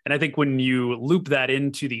agree. And I think when you loop that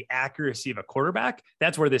into the accuracy of a quarterback,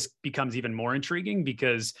 that's where this becomes even more intriguing,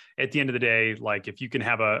 because at the end of the day, like if you can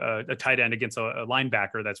have a tight end against a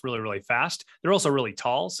linebacker that's really, really fast, they're also really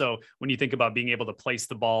tall. So when you think about being able to place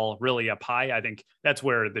the ball really up high, I think that's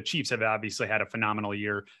where the Chiefs have obviously had a phenomenal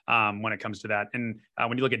year when it comes to that. And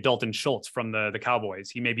when you look at Dalton Schultz from the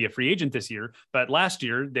Cowboys, he may be a free agent this year, but last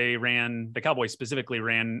year the Cowboys specifically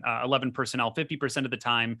ran 11 personnel 50% of the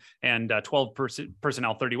time and 12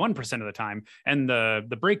 personnel 31% of the time. And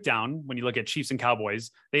the breakdown, when you look at Chiefs and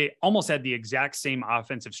Cowboys, they almost had the exact same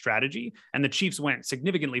offensive strategy, and the Chiefs went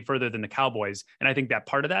significantly further than the Cowboys. And I think that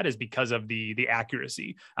part of that is because of the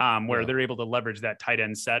accuracy, where they're able to leverage that tight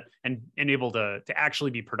end set and able to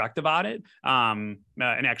actually be productive on it, and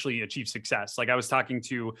actually achieve success. Like I was talking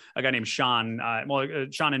to a guy named Sean,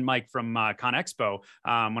 Sean and Mike from Con Expo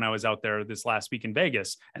when I was out there this last week in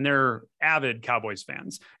Vegas, and they're avid Cowboys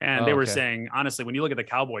fans. And they were saying, honestly, when you look at the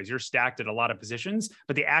Cowboys, you're stacked at a lot of positions,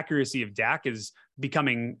 but the accuracy of Dak is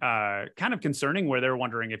becoming kind of concerning, where they're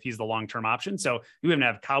wondering if he's the long-term option. So you even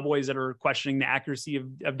have Cowboys that are questioning the accuracy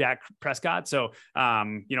of Dak Prescott. So,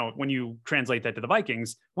 when you translate that to the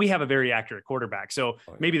Vikings, we have a very accurate quarterback. So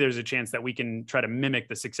maybe there's a chance that we can try to mimic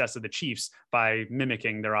the success of the Chiefs by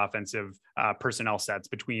mimicking their offensive personnel sets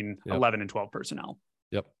between 11 and 12 personnel.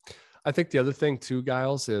 Yep. I think the other thing too,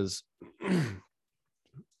 Gyles, is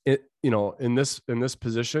in this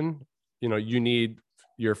position, you need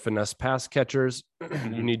your finesse pass catchers,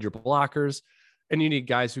 you need your blockers, and you need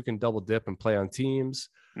guys who can double dip and play on teams.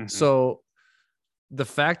 So the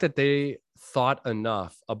fact that they thought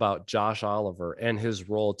enough about Josh Oliver and his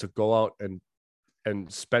role to go out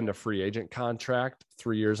and spend a free agent contract,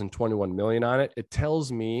 3 years and 21 million on it, it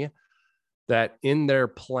tells me that in their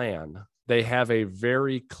plan, they have a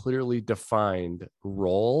very clearly defined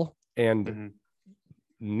role and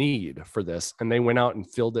need for this. And they went out and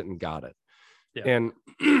filled it and got it. Yeah.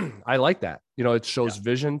 And I like that. It shows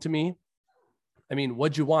vision to me. I mean,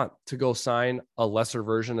 what'd you want to go sign a lesser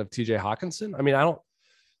version of TJ Hawkinson? I mean, I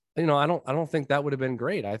don't think that would have been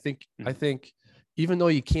great. I think even though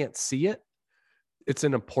you can't see it, it's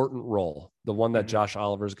an important role, the one that Josh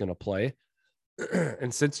Oliver is going to play.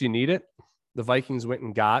 And since you need it, the Vikings went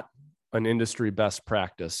and got an industry best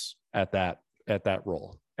practice at that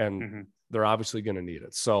role. And they're obviously going to need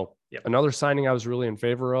it. So another signing I was really in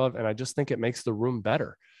favor of, and I just think it makes the room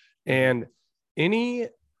better. And any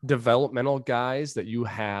developmental guys that you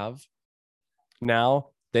have now,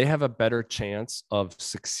 they have a better chance of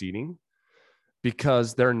succeeding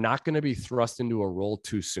because they're not going to be thrust into a role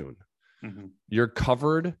too soon. You're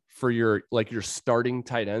covered for your starting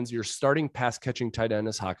tight ends. Your starting pass catching tight end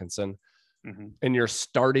is Hawkinson. And your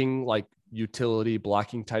starting utility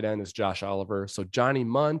blocking tight end is Josh Oliver. So Johnny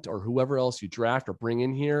Munt or whoever else you draft or bring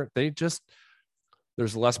in here,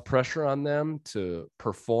 there's less pressure on them to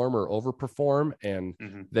perform or overperform,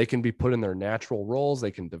 and they can be put in their natural roles.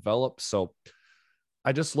 They can develop. So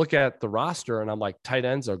I just look at the roster and I'm like, tight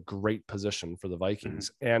end's a great position for the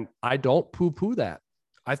Vikings. And I don't poo-poo that.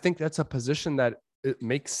 I think that's a position that it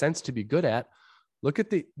makes sense to be good at. Look at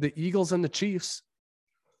the Eagles and the Chiefs.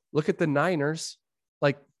 Look at the Niners,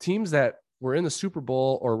 teams that were in the Super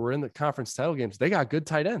Bowl or were in the conference title games. They got good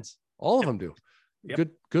tight ends. All of them do.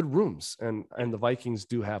 Good rooms. And the Vikings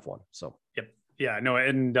do have one. So, Yeah, no,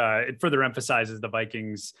 and it further emphasizes the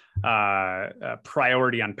Vikings'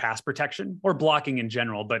 priority on pass protection or blocking in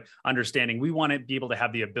general, but understanding we want to be able to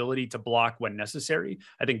have the ability to block when necessary.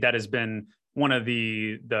 I think that has been one of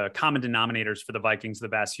the common denominators for the Vikings the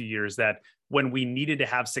past few years, that when we needed to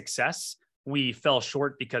have success, we fell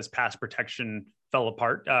short because pass protection fell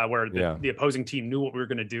apart, where the opposing team knew what we were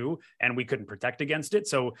going to do and we couldn't protect against it.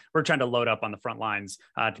 So we're trying to load up on the front lines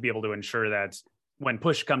to be able to ensure that when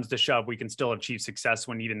push comes to shove, we can still achieve success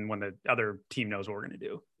when the other team knows what we're going to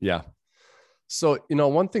do. Yeah. So,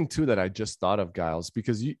 one thing too, that I just thought of, Gyles,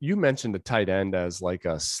 because you mentioned a tight end as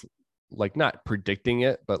not predicting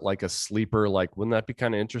it, but like a sleeper, wouldn't that be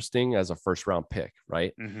kind of interesting as a first round pick?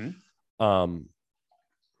 Right. And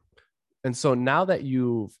so now that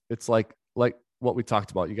it's like what we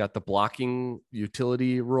talked about, you got the blocking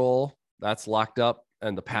utility role that's locked up,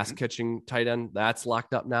 and the pass catching tight end that's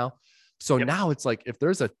locked up now. So now it's like, if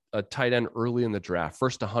there's a tight end early in the draft,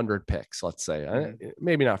 first 100 picks, let's say,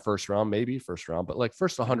 maybe not first round, maybe first round, but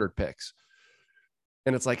first 100 picks.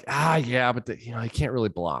 And it's like, but he can't really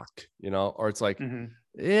block, or it's like,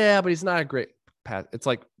 but he's not a great pass. It's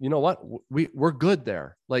like, you know what? We're good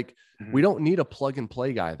there. We don't need a plug and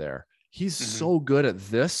play guy there. He's so good at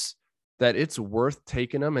this that it's worth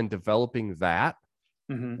taking him and developing that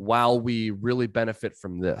while we really benefit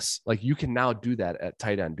from this. You can now do that at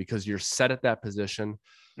tight end because you're set at that position.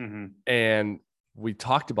 And we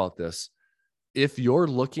talked about this. If you're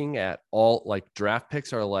looking at all draft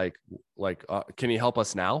picks are can you help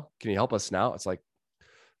us now? Can you help us now? It's like,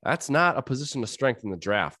 that's not a position of strength in the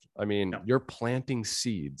draft. I mean, you're planting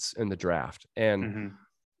seeds in the draft. And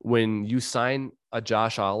when you sign a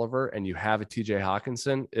Josh Oliver and you have a TJ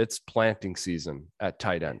Hawkinson, it's planting season at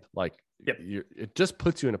tight end. It just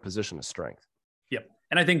puts you in a position of strength.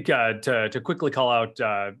 And I think to quickly call out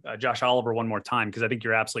Josh Oliver one more time, because I think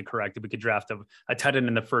you're absolutely correct. If we could draft a tight end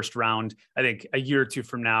in the first round, I think a year or two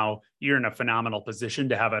from now, you're in a phenomenal position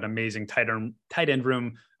to have an amazing tight end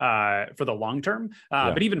room for the long term.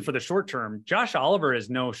 But even for the short term, Josh Oliver is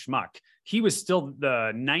no schmuck. He was still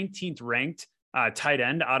the 19th ranked tight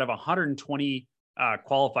end out of 120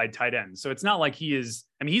 qualified tight ends. So it's not like he is,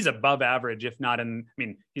 I mean, he's above average, if not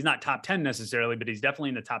he's not top 10 necessarily, but he's definitely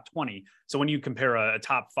in the top 20. So when you compare a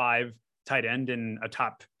top 5 tight end and a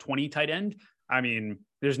top 20 tight end, I mean,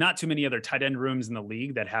 there's not too many other tight end rooms in the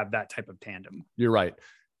league that have that type of tandem. You're right.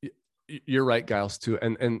 You're right, Gyles, too.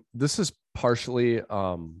 And this is partially,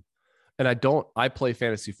 and I play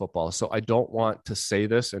fantasy football, so I don't want to say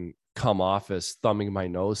this and come off as thumbing my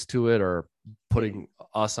nose to it or putting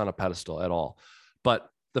us on a pedestal at all. But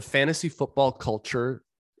the fantasy football culture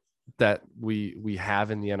that we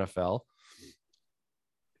have in the NFL,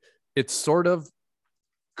 it sort of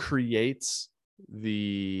creates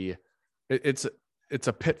it's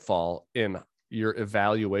a pitfall in your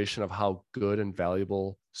evaluation of how good and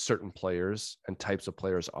valuable certain players and types of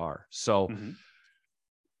players are. So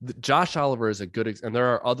Josh Oliver is a good, and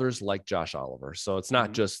there are others like Josh Oliver. So it's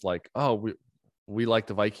not just like, oh, we like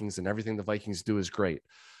the Vikings and everything the Vikings do is great.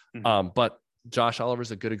 But Josh Oliver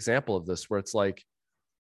is a good example of this, where it's like,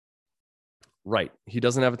 right, he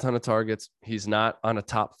doesn't have a ton of targets. He's not on a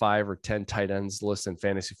top 5 or 10 tight ends list in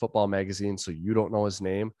Fantasy Football Magazine, so you don't know his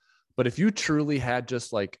name. But if you truly had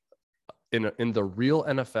just like in the real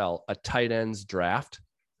NFL, a tight ends draft,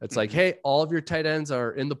 it's like, hey, all of your tight ends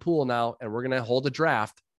are in the pool now, and we're going to hold a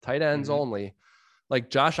draft, tight ends only.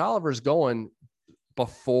 Like Josh Oliver's going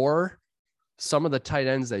before some of the tight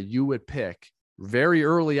ends that you would pick very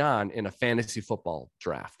early on in a fantasy football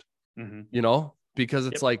draft, because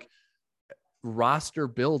it's like roster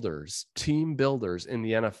builders, team builders in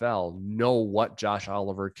the NFL know what Josh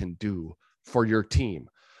Oliver can do for your team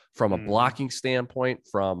from a blocking standpoint,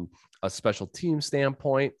 from a special team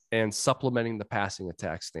standpoint, and supplementing the passing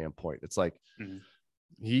attack standpoint. It's like,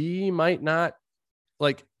 he might not,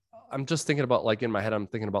 like, I'm just thinking about, like, in my head, I'm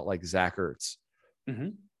thinking about like Zach Ertz.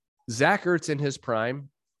 Zach Ertz in his prime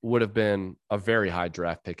would have been a very high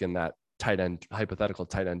draft pick in that hypothetical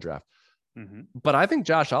tight end draft. But I think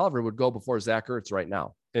Josh Oliver would go before Zach Ertz right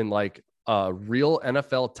now in like a real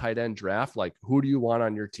NFL tight end draft. Like, who do you want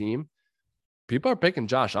on your team? People are picking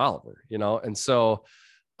Josh Oliver, And so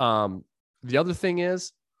the other thing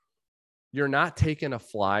is, you're not taking a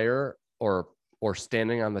flyer or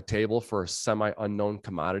standing on the table for a semi-unknown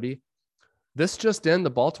commodity. This just in, the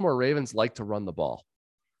Baltimore Ravens like to run the ball.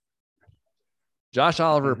 Josh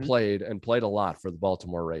Oliver played a lot for the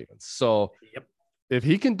Baltimore Ravens. So if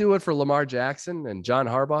he can do it for Lamar Jackson and John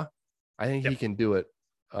Harbaugh, I think he can do it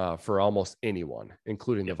for almost anyone,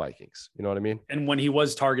 including the Vikings. You know what I mean? And when he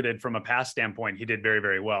was targeted from a pass standpoint, he did very,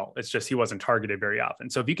 very well. It's just he wasn't targeted very often.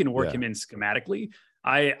 So if you can work him in schematically,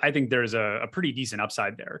 I think there's a pretty decent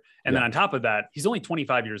upside there. And then on top of that, he's only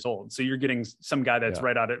 25 years old. So you're getting some guy that's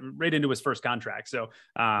right into his first contract. So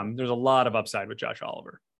there's a lot of upside with Josh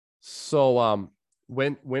Oliver. So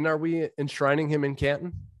when are we enshrining him in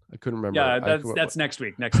Canton? I couldn't remember. Yeah, that's next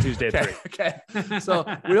week, next Tuesday at 3. Okay. So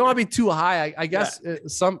we don't want to be too high. I guess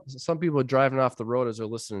some people driving off the road as they're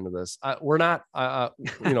listening to this. We're not,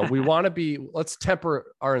 we want to be, let's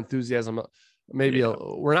temper our enthusiasm. Maybe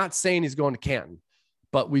we're not saying he's going to Canton,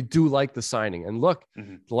 but we do like the signing. And look,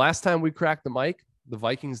 the last time we cracked the mic, the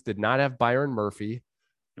Vikings did not have Byron Murphy.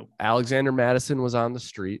 Alexander Madison was on the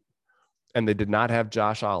street, and they did not have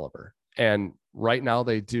Josh Oliver. And right now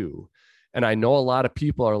they do. And I know a lot of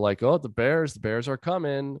people are like, oh, the Bears are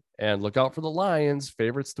coming, and look out for the Lions,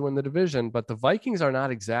 favorites to win the division. But the Vikings are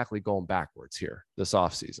not exactly going backwards here this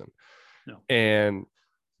offseason. No. And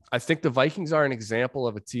I think the Vikings are an example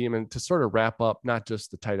of a team, and to sort of wrap up, not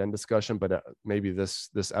just the tight end discussion, but maybe this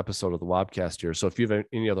episode of the Wobcast here. So if you have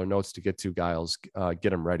any other notes to get to, Gyles,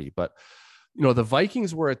 get them ready. But, the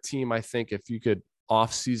Vikings were a team, I think, if you could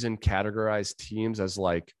offseason categorize teams as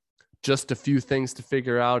like just a few things to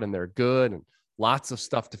figure out and they're good, and lots of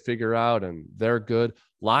stuff to figure out and they're good,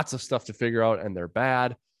 lots of stuff to figure out and they're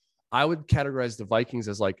bad. I would categorize the Vikings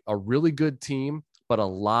as like a really good team, but a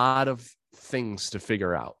lot of things to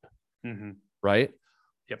figure out. Right.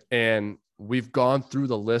 Yep. And we've gone through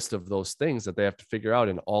the list of those things that they have to figure out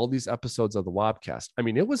in all these episodes of the Wobcast. I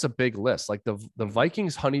mean, it was a big list. Like the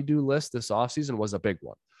Vikings honeydew list this offseason was a big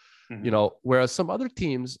one, whereas some other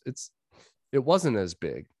teams, it wasn't as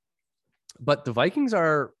big. But the Vikings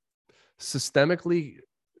are systemically,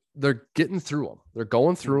 they're getting through them. They're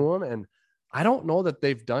going through them. And I don't know that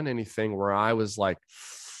they've done anything where I was like,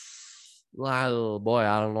 Well, boy,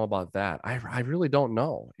 I don't know about that. I really don't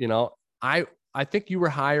know. I think you were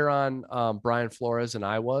higher on Brian Flores than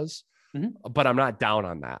I was, but I'm not down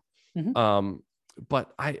on that.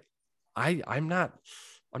 But I'm not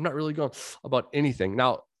really going about anything.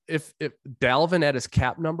 Now, if Dalvin at his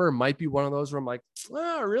cap number might be one of those where I'm like,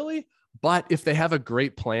 oh, really? But if they have a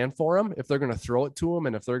great plan for him, if they're going to throw it to him,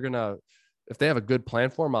 and if they have a good plan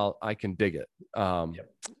for him, I can dig it.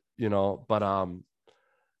 But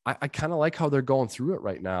I kind of like how they're going through it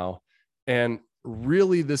right now. And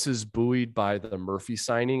really, this is buoyed by the Murphy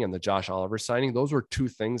signing and the Josh Oliver signing. Those were two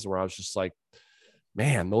things where I was just like,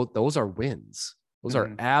 man, those are wins. Those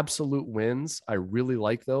are absolute wins. I really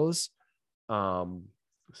like those.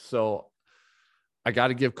 So I got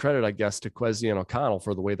to give credit, I guess, to Kwesi and O'Connell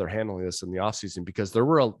for the way they're handling this in the offseason, because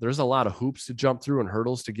there's a lot of hoops to jump through and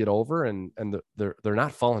hurdles to get over, and they're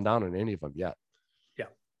not falling down on any of them yet.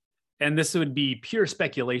 And this would be pure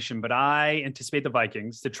speculation, but I anticipate the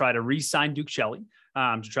Vikings to try to re-sign Duke Shelley,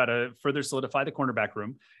 to try to further solidify the cornerback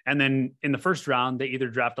room. And then in the first round, they either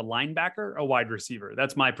draft a linebacker or a wide receiver.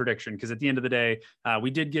 That's my prediction, because at the end of the day, we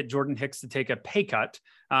did get Jordan Hicks to take a pay cut,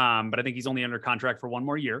 but I think he's only under contract for one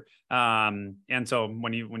more year. And so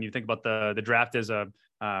when you think about the draft as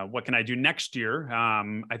what can I do next year?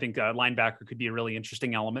 I think a linebacker could be a really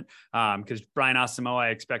interesting element, because Brian Asamoah, I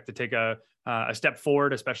expect to take a step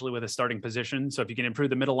forward, especially with a starting position. So if you can improve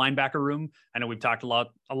the middle linebacker room, I know we've talked a lot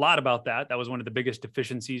about that. That was one of the biggest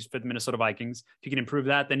deficiencies for the Minnesota Vikings. If you can improve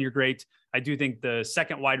that, then you're great. I do think the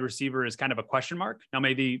second wide receiver is kind of a question mark. Now,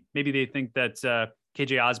 maybe they think that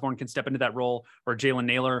KJ Osborne can step into that role, or Jalen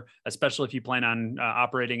Naylor, especially if you plan on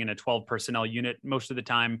operating in a 12 personnel unit most of the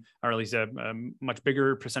time, or at least a much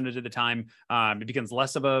bigger percentage of the time. It becomes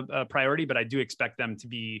less of a priority, but I do expect them to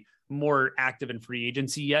be more active in free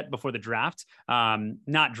agency yet before the draft.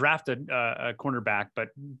 Not draft a cornerback,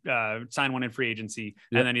 but sign one in free agency,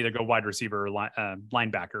 and then either go wide receiver or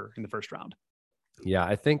linebacker in the first round. Yeah,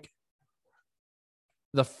 I think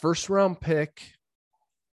the first round pick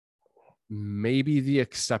maybe the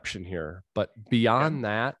exception here, but beyond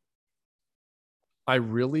that,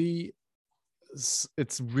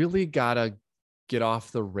 it's really gotta get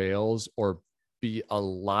off the rails, or be a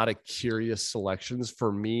lot of curious selections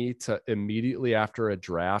for me to immediately after a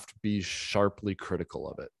draft be sharply critical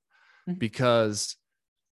of it. Because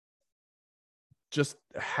just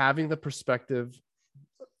having the perspective,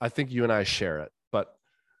 I think you and I share it, but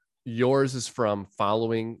yours is from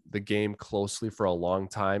following the game closely for a long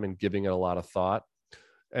time and giving it a lot of thought.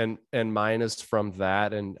 And mine is from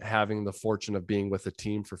that and having the fortune of being with a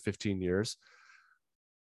team for 15 years.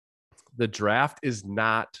 The draft is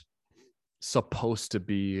not supposed to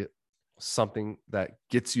be something that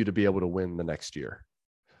gets you to be able to win the next year.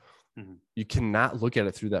 You cannot look at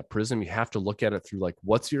it through that prism. You have to look at it through, like,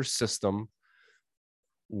 what's your system?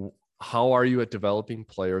 How are you at developing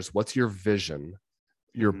players? What's your vision?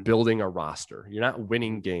 You're building a roster. You're not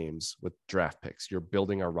winning games with draft picks. You're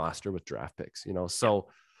building a roster with draft picks, So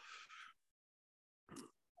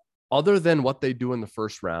other than what they do in the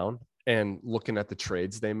first round and looking at the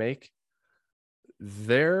trades they make,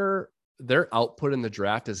 their output in the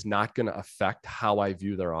draft is not going to affect how I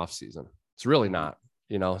view their offseason. It's really not,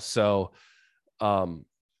 So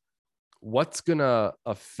what's going to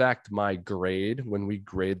affect my grade when we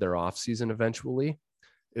grade their offseason eventually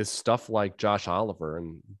is stuff like Josh Oliver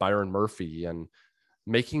and Byron Murphy, and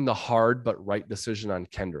making the hard but right decision on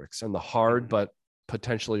Kendricks, and the hard but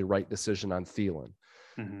potentially right decision on Thielen,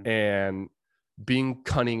 and being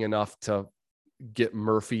cunning enough to get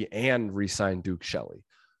Murphy and re-sign Duke Shelley.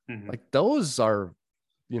 Like, those are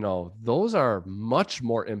much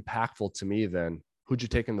more impactful to me than who'd you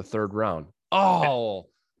take in the third round? Oh,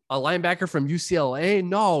 a linebacker from UCLA?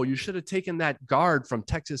 No, you should have taken that guard from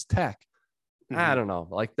Texas Tech. I don't know.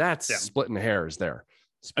 Like, that's splitting hairs there.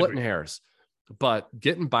 Hairs. But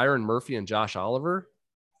getting Byron Murphy and Josh Oliver,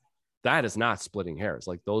 that is not splitting hairs.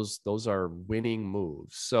 Like, those are winning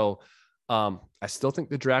moves. So I still think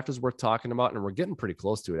the draft is worth talking about, and we're getting pretty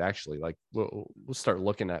close to it, actually. Like, we'll start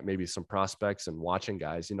looking at maybe some prospects and watching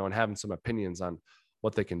guys, and having some opinions on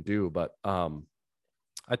what they can do. But I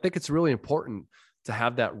think it's really important to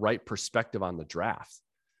have that right perspective on the draft.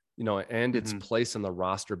 And its place in the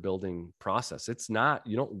roster building process. It's not,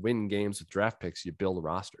 you don't win games with draft picks, you build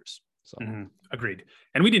rosters. So agreed.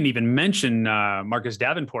 And we didn't even mention Marcus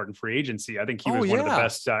Davenport in free agency. I think he was one of the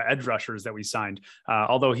best edge rushers that we signed.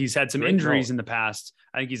 Although he's had some injuries in the past,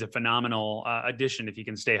 I think he's a phenomenal addition if he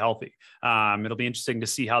can stay healthy. It'll be interesting to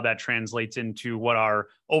see how that translates into what our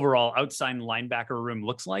overall outside linebacker room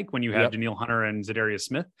looks like when you have Daniil Hunter and Zadarius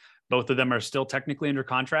Smith. both of them are still technically under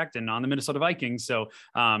contract and on the Minnesota Vikings. So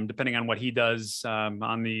depending on what he does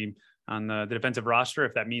on the defensive roster,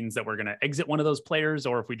 if that means that we're going to exit one of those players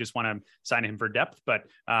or if we just want to sign him for depth. But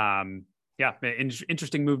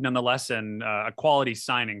interesting move nonetheless, and a quality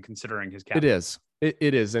signing considering his cap. It is.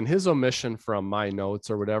 It is. And his omission from my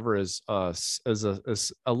notes or whatever is a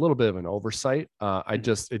little bit of an oversight.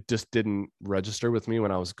 It just didn't register with me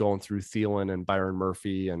when I was going through Thielen and Byron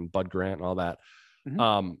Murphy and Bud Grant and all that.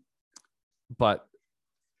 Mm-hmm. But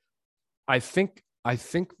I think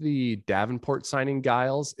the Davenport signing,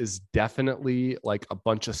 Gyles, is definitely like a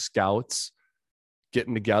bunch of scouts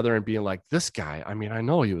getting together and being like, this guy, I mean, I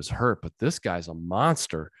know he was hurt, but this guy's a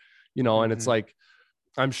monster, mm-hmm. And it's like,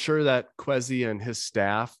 I'm sure that Kwesi and his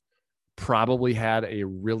staff probably had a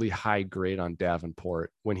really high grade on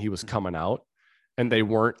Davenport when he was coming out, and they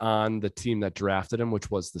weren't on the team that drafted him,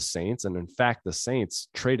 which was the Saints. And in fact, the Saints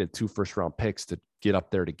traded 2 first-round picks to get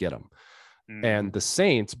up there to get him. Mm-hmm. And the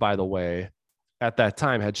Saints, by the way, at that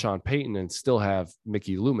time had Sean Payton and still have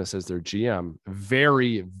Mickey Loomis as their GM.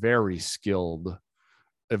 Very, very skilled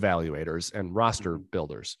evaluators and roster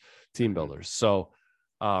builders, team builders. So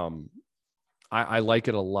I like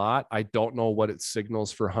it a lot. I don't know what it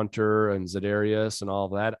signals for Hunter and Za'Darius and all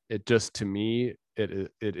of that. It just, to me, it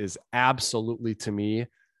is absolutely, to me,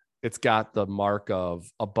 it's got the mark of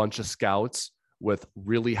a bunch of scouts with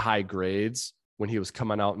really high grades when he was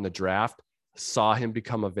coming out in the draft, saw him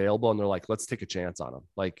become available, and they're like, let's take a chance on him.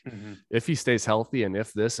 Like, if he stays healthy and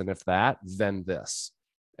if this and if that, then this.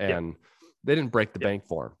 And they didn't break the bank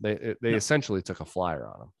for him. They essentially took a flyer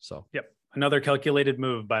on him. So another calculated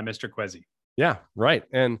move by Mr. Kwesi. Yeah, right.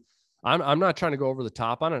 And I'm not trying to go over the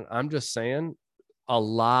top on it. I'm just saying a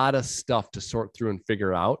lot of stuff to sort through and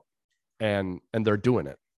figure out, and they're doing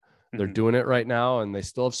it. They're doing it right now, and they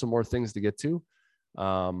still have some more things to get to.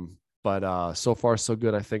 But so far so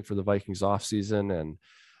good, I think, for the Vikings offseason.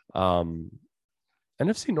 And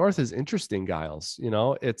NFC North is interesting, Gyles.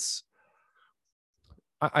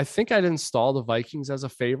 I think I'd install the Vikings as a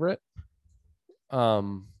favorite.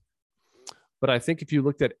 But I think if you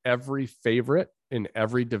looked at every favorite in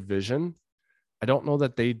every division, I don't know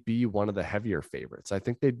that they'd be one of the heavier favorites. I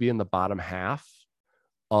think they'd be in the bottom half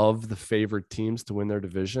of the favored teams to win their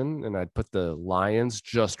division. And I'd put the Lions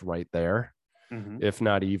just right there, if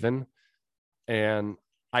not even. And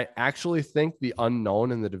I actually think the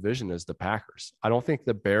unknown in the division is the Packers. I don't think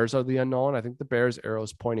the Bears are the unknown. I think the Bears' arrow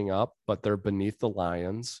is pointing up, but they're beneath the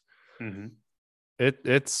Lions.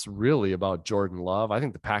 It's really about Jordan Love. I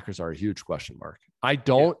think the Packers are a huge question mark. I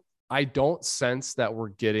don't sense that we're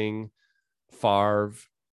getting Favre,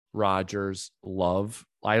 Rodgers, Love.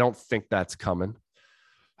 I don't think that's coming.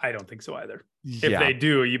 I don't think so either. If they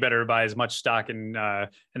do, you better buy as much stock in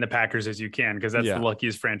the Packers as you can, because that's the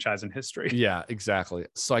luckiest franchise in history. Yeah, exactly.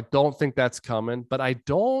 So I don't think that's coming, but I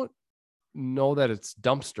don't know that it's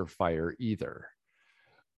dumpster fire either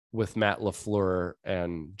with Matt LaFleur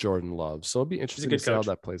and Jordan Love. So it'll be interesting to see how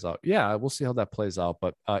that plays out. Yeah, we'll see how that plays out.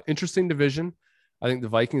 But interesting division. I think the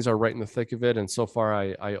Vikings are right in the thick of it. And so far,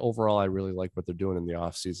 I overall, I really like what they're doing in the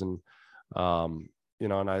offseason.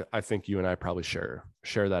 And I think you and I probably share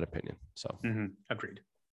that opinion. So agreed.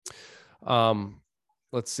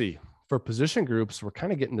 Let's see. For position groups, we're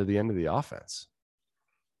kind of getting to the end of the offense.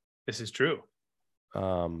 This is true.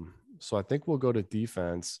 So I think we'll go to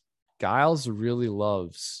defense. Gyles really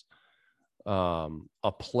loves a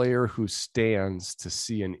player who stands to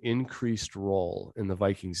see an increased role in the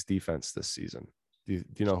Vikings defense this season. Do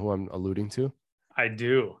you know who I'm alluding to? I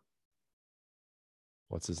do.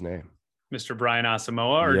 What's his name? Mr. Brian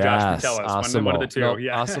Asamoah or Josh Metellus? One of the two. Nope,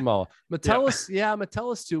 Asamoah. Metellus,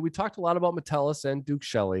 Metellus too. We talked a lot about Metellus and Duke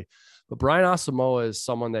Shelley, but Brian Asamoah is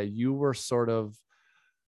someone that you were sort of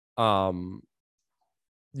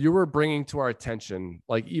you were bringing to our attention,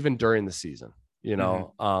 like even during the season,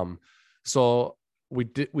 so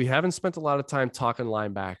we haven't spent a lot of time talking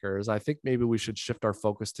linebackers. I think maybe we should shift our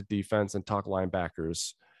focus to defense and talk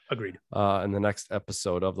linebackers. Agreed. In the next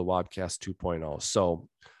episode of the Wobcast 2.0. So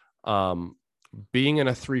being in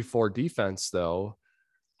a 3-4 defense though,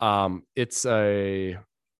 it's a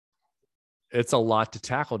lot to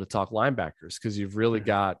tackle to talk linebackers, because you've really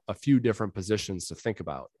got a few different positions to think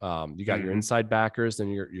about. You got your inside backers, then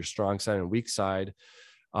your strong side and weak side,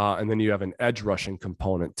 and then you have an edge rushing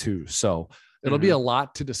component too. So it'll be a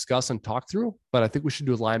lot to discuss and talk through, but I think we should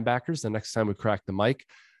do linebackers the next time we crack the mic.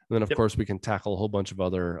 And then of course we can tackle a whole bunch of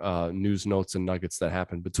other news notes and nuggets that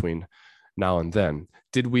happen between now and then.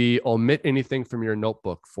 Did we omit anything from your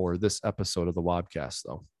notebook for this episode of the Wobcast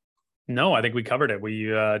though? No, I think we covered it. We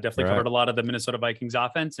definitely covered a lot of the Minnesota Vikings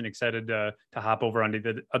offense, and excited to hop over onto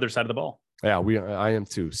the other side of the ball. Yeah, I am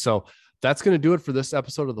too. So that's going to do it for this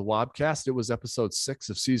episode of the Wobcast. It was episode 6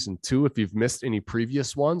 of season 2. If you've missed any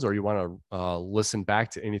previous ones, or you want to listen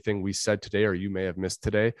back to anything we said today, or you may have missed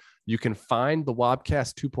today, you can find the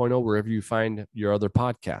Wobcast 2.0 wherever you find your other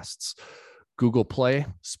podcasts. Google Play,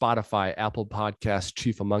 Spotify, Apple Podcasts,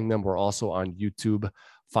 chief among them. We're also on YouTube.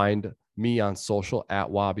 Find me on social at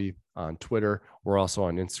Wobby on Twitter. We're also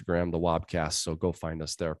on Instagram, the Wobcast. So go find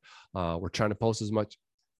us there. We're trying to post as much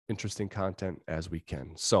interesting content as we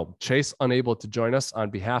can. So Chase, unable to join us, on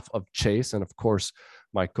behalf of Chase and of course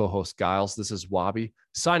my co-host Gyles, this is Wobby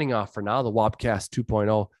signing off for now. The Wobcast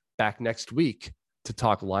 2.0 back next week to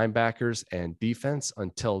talk linebackers and defense.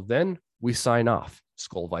 Until then, we sign off.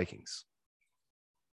 Skol Vikings.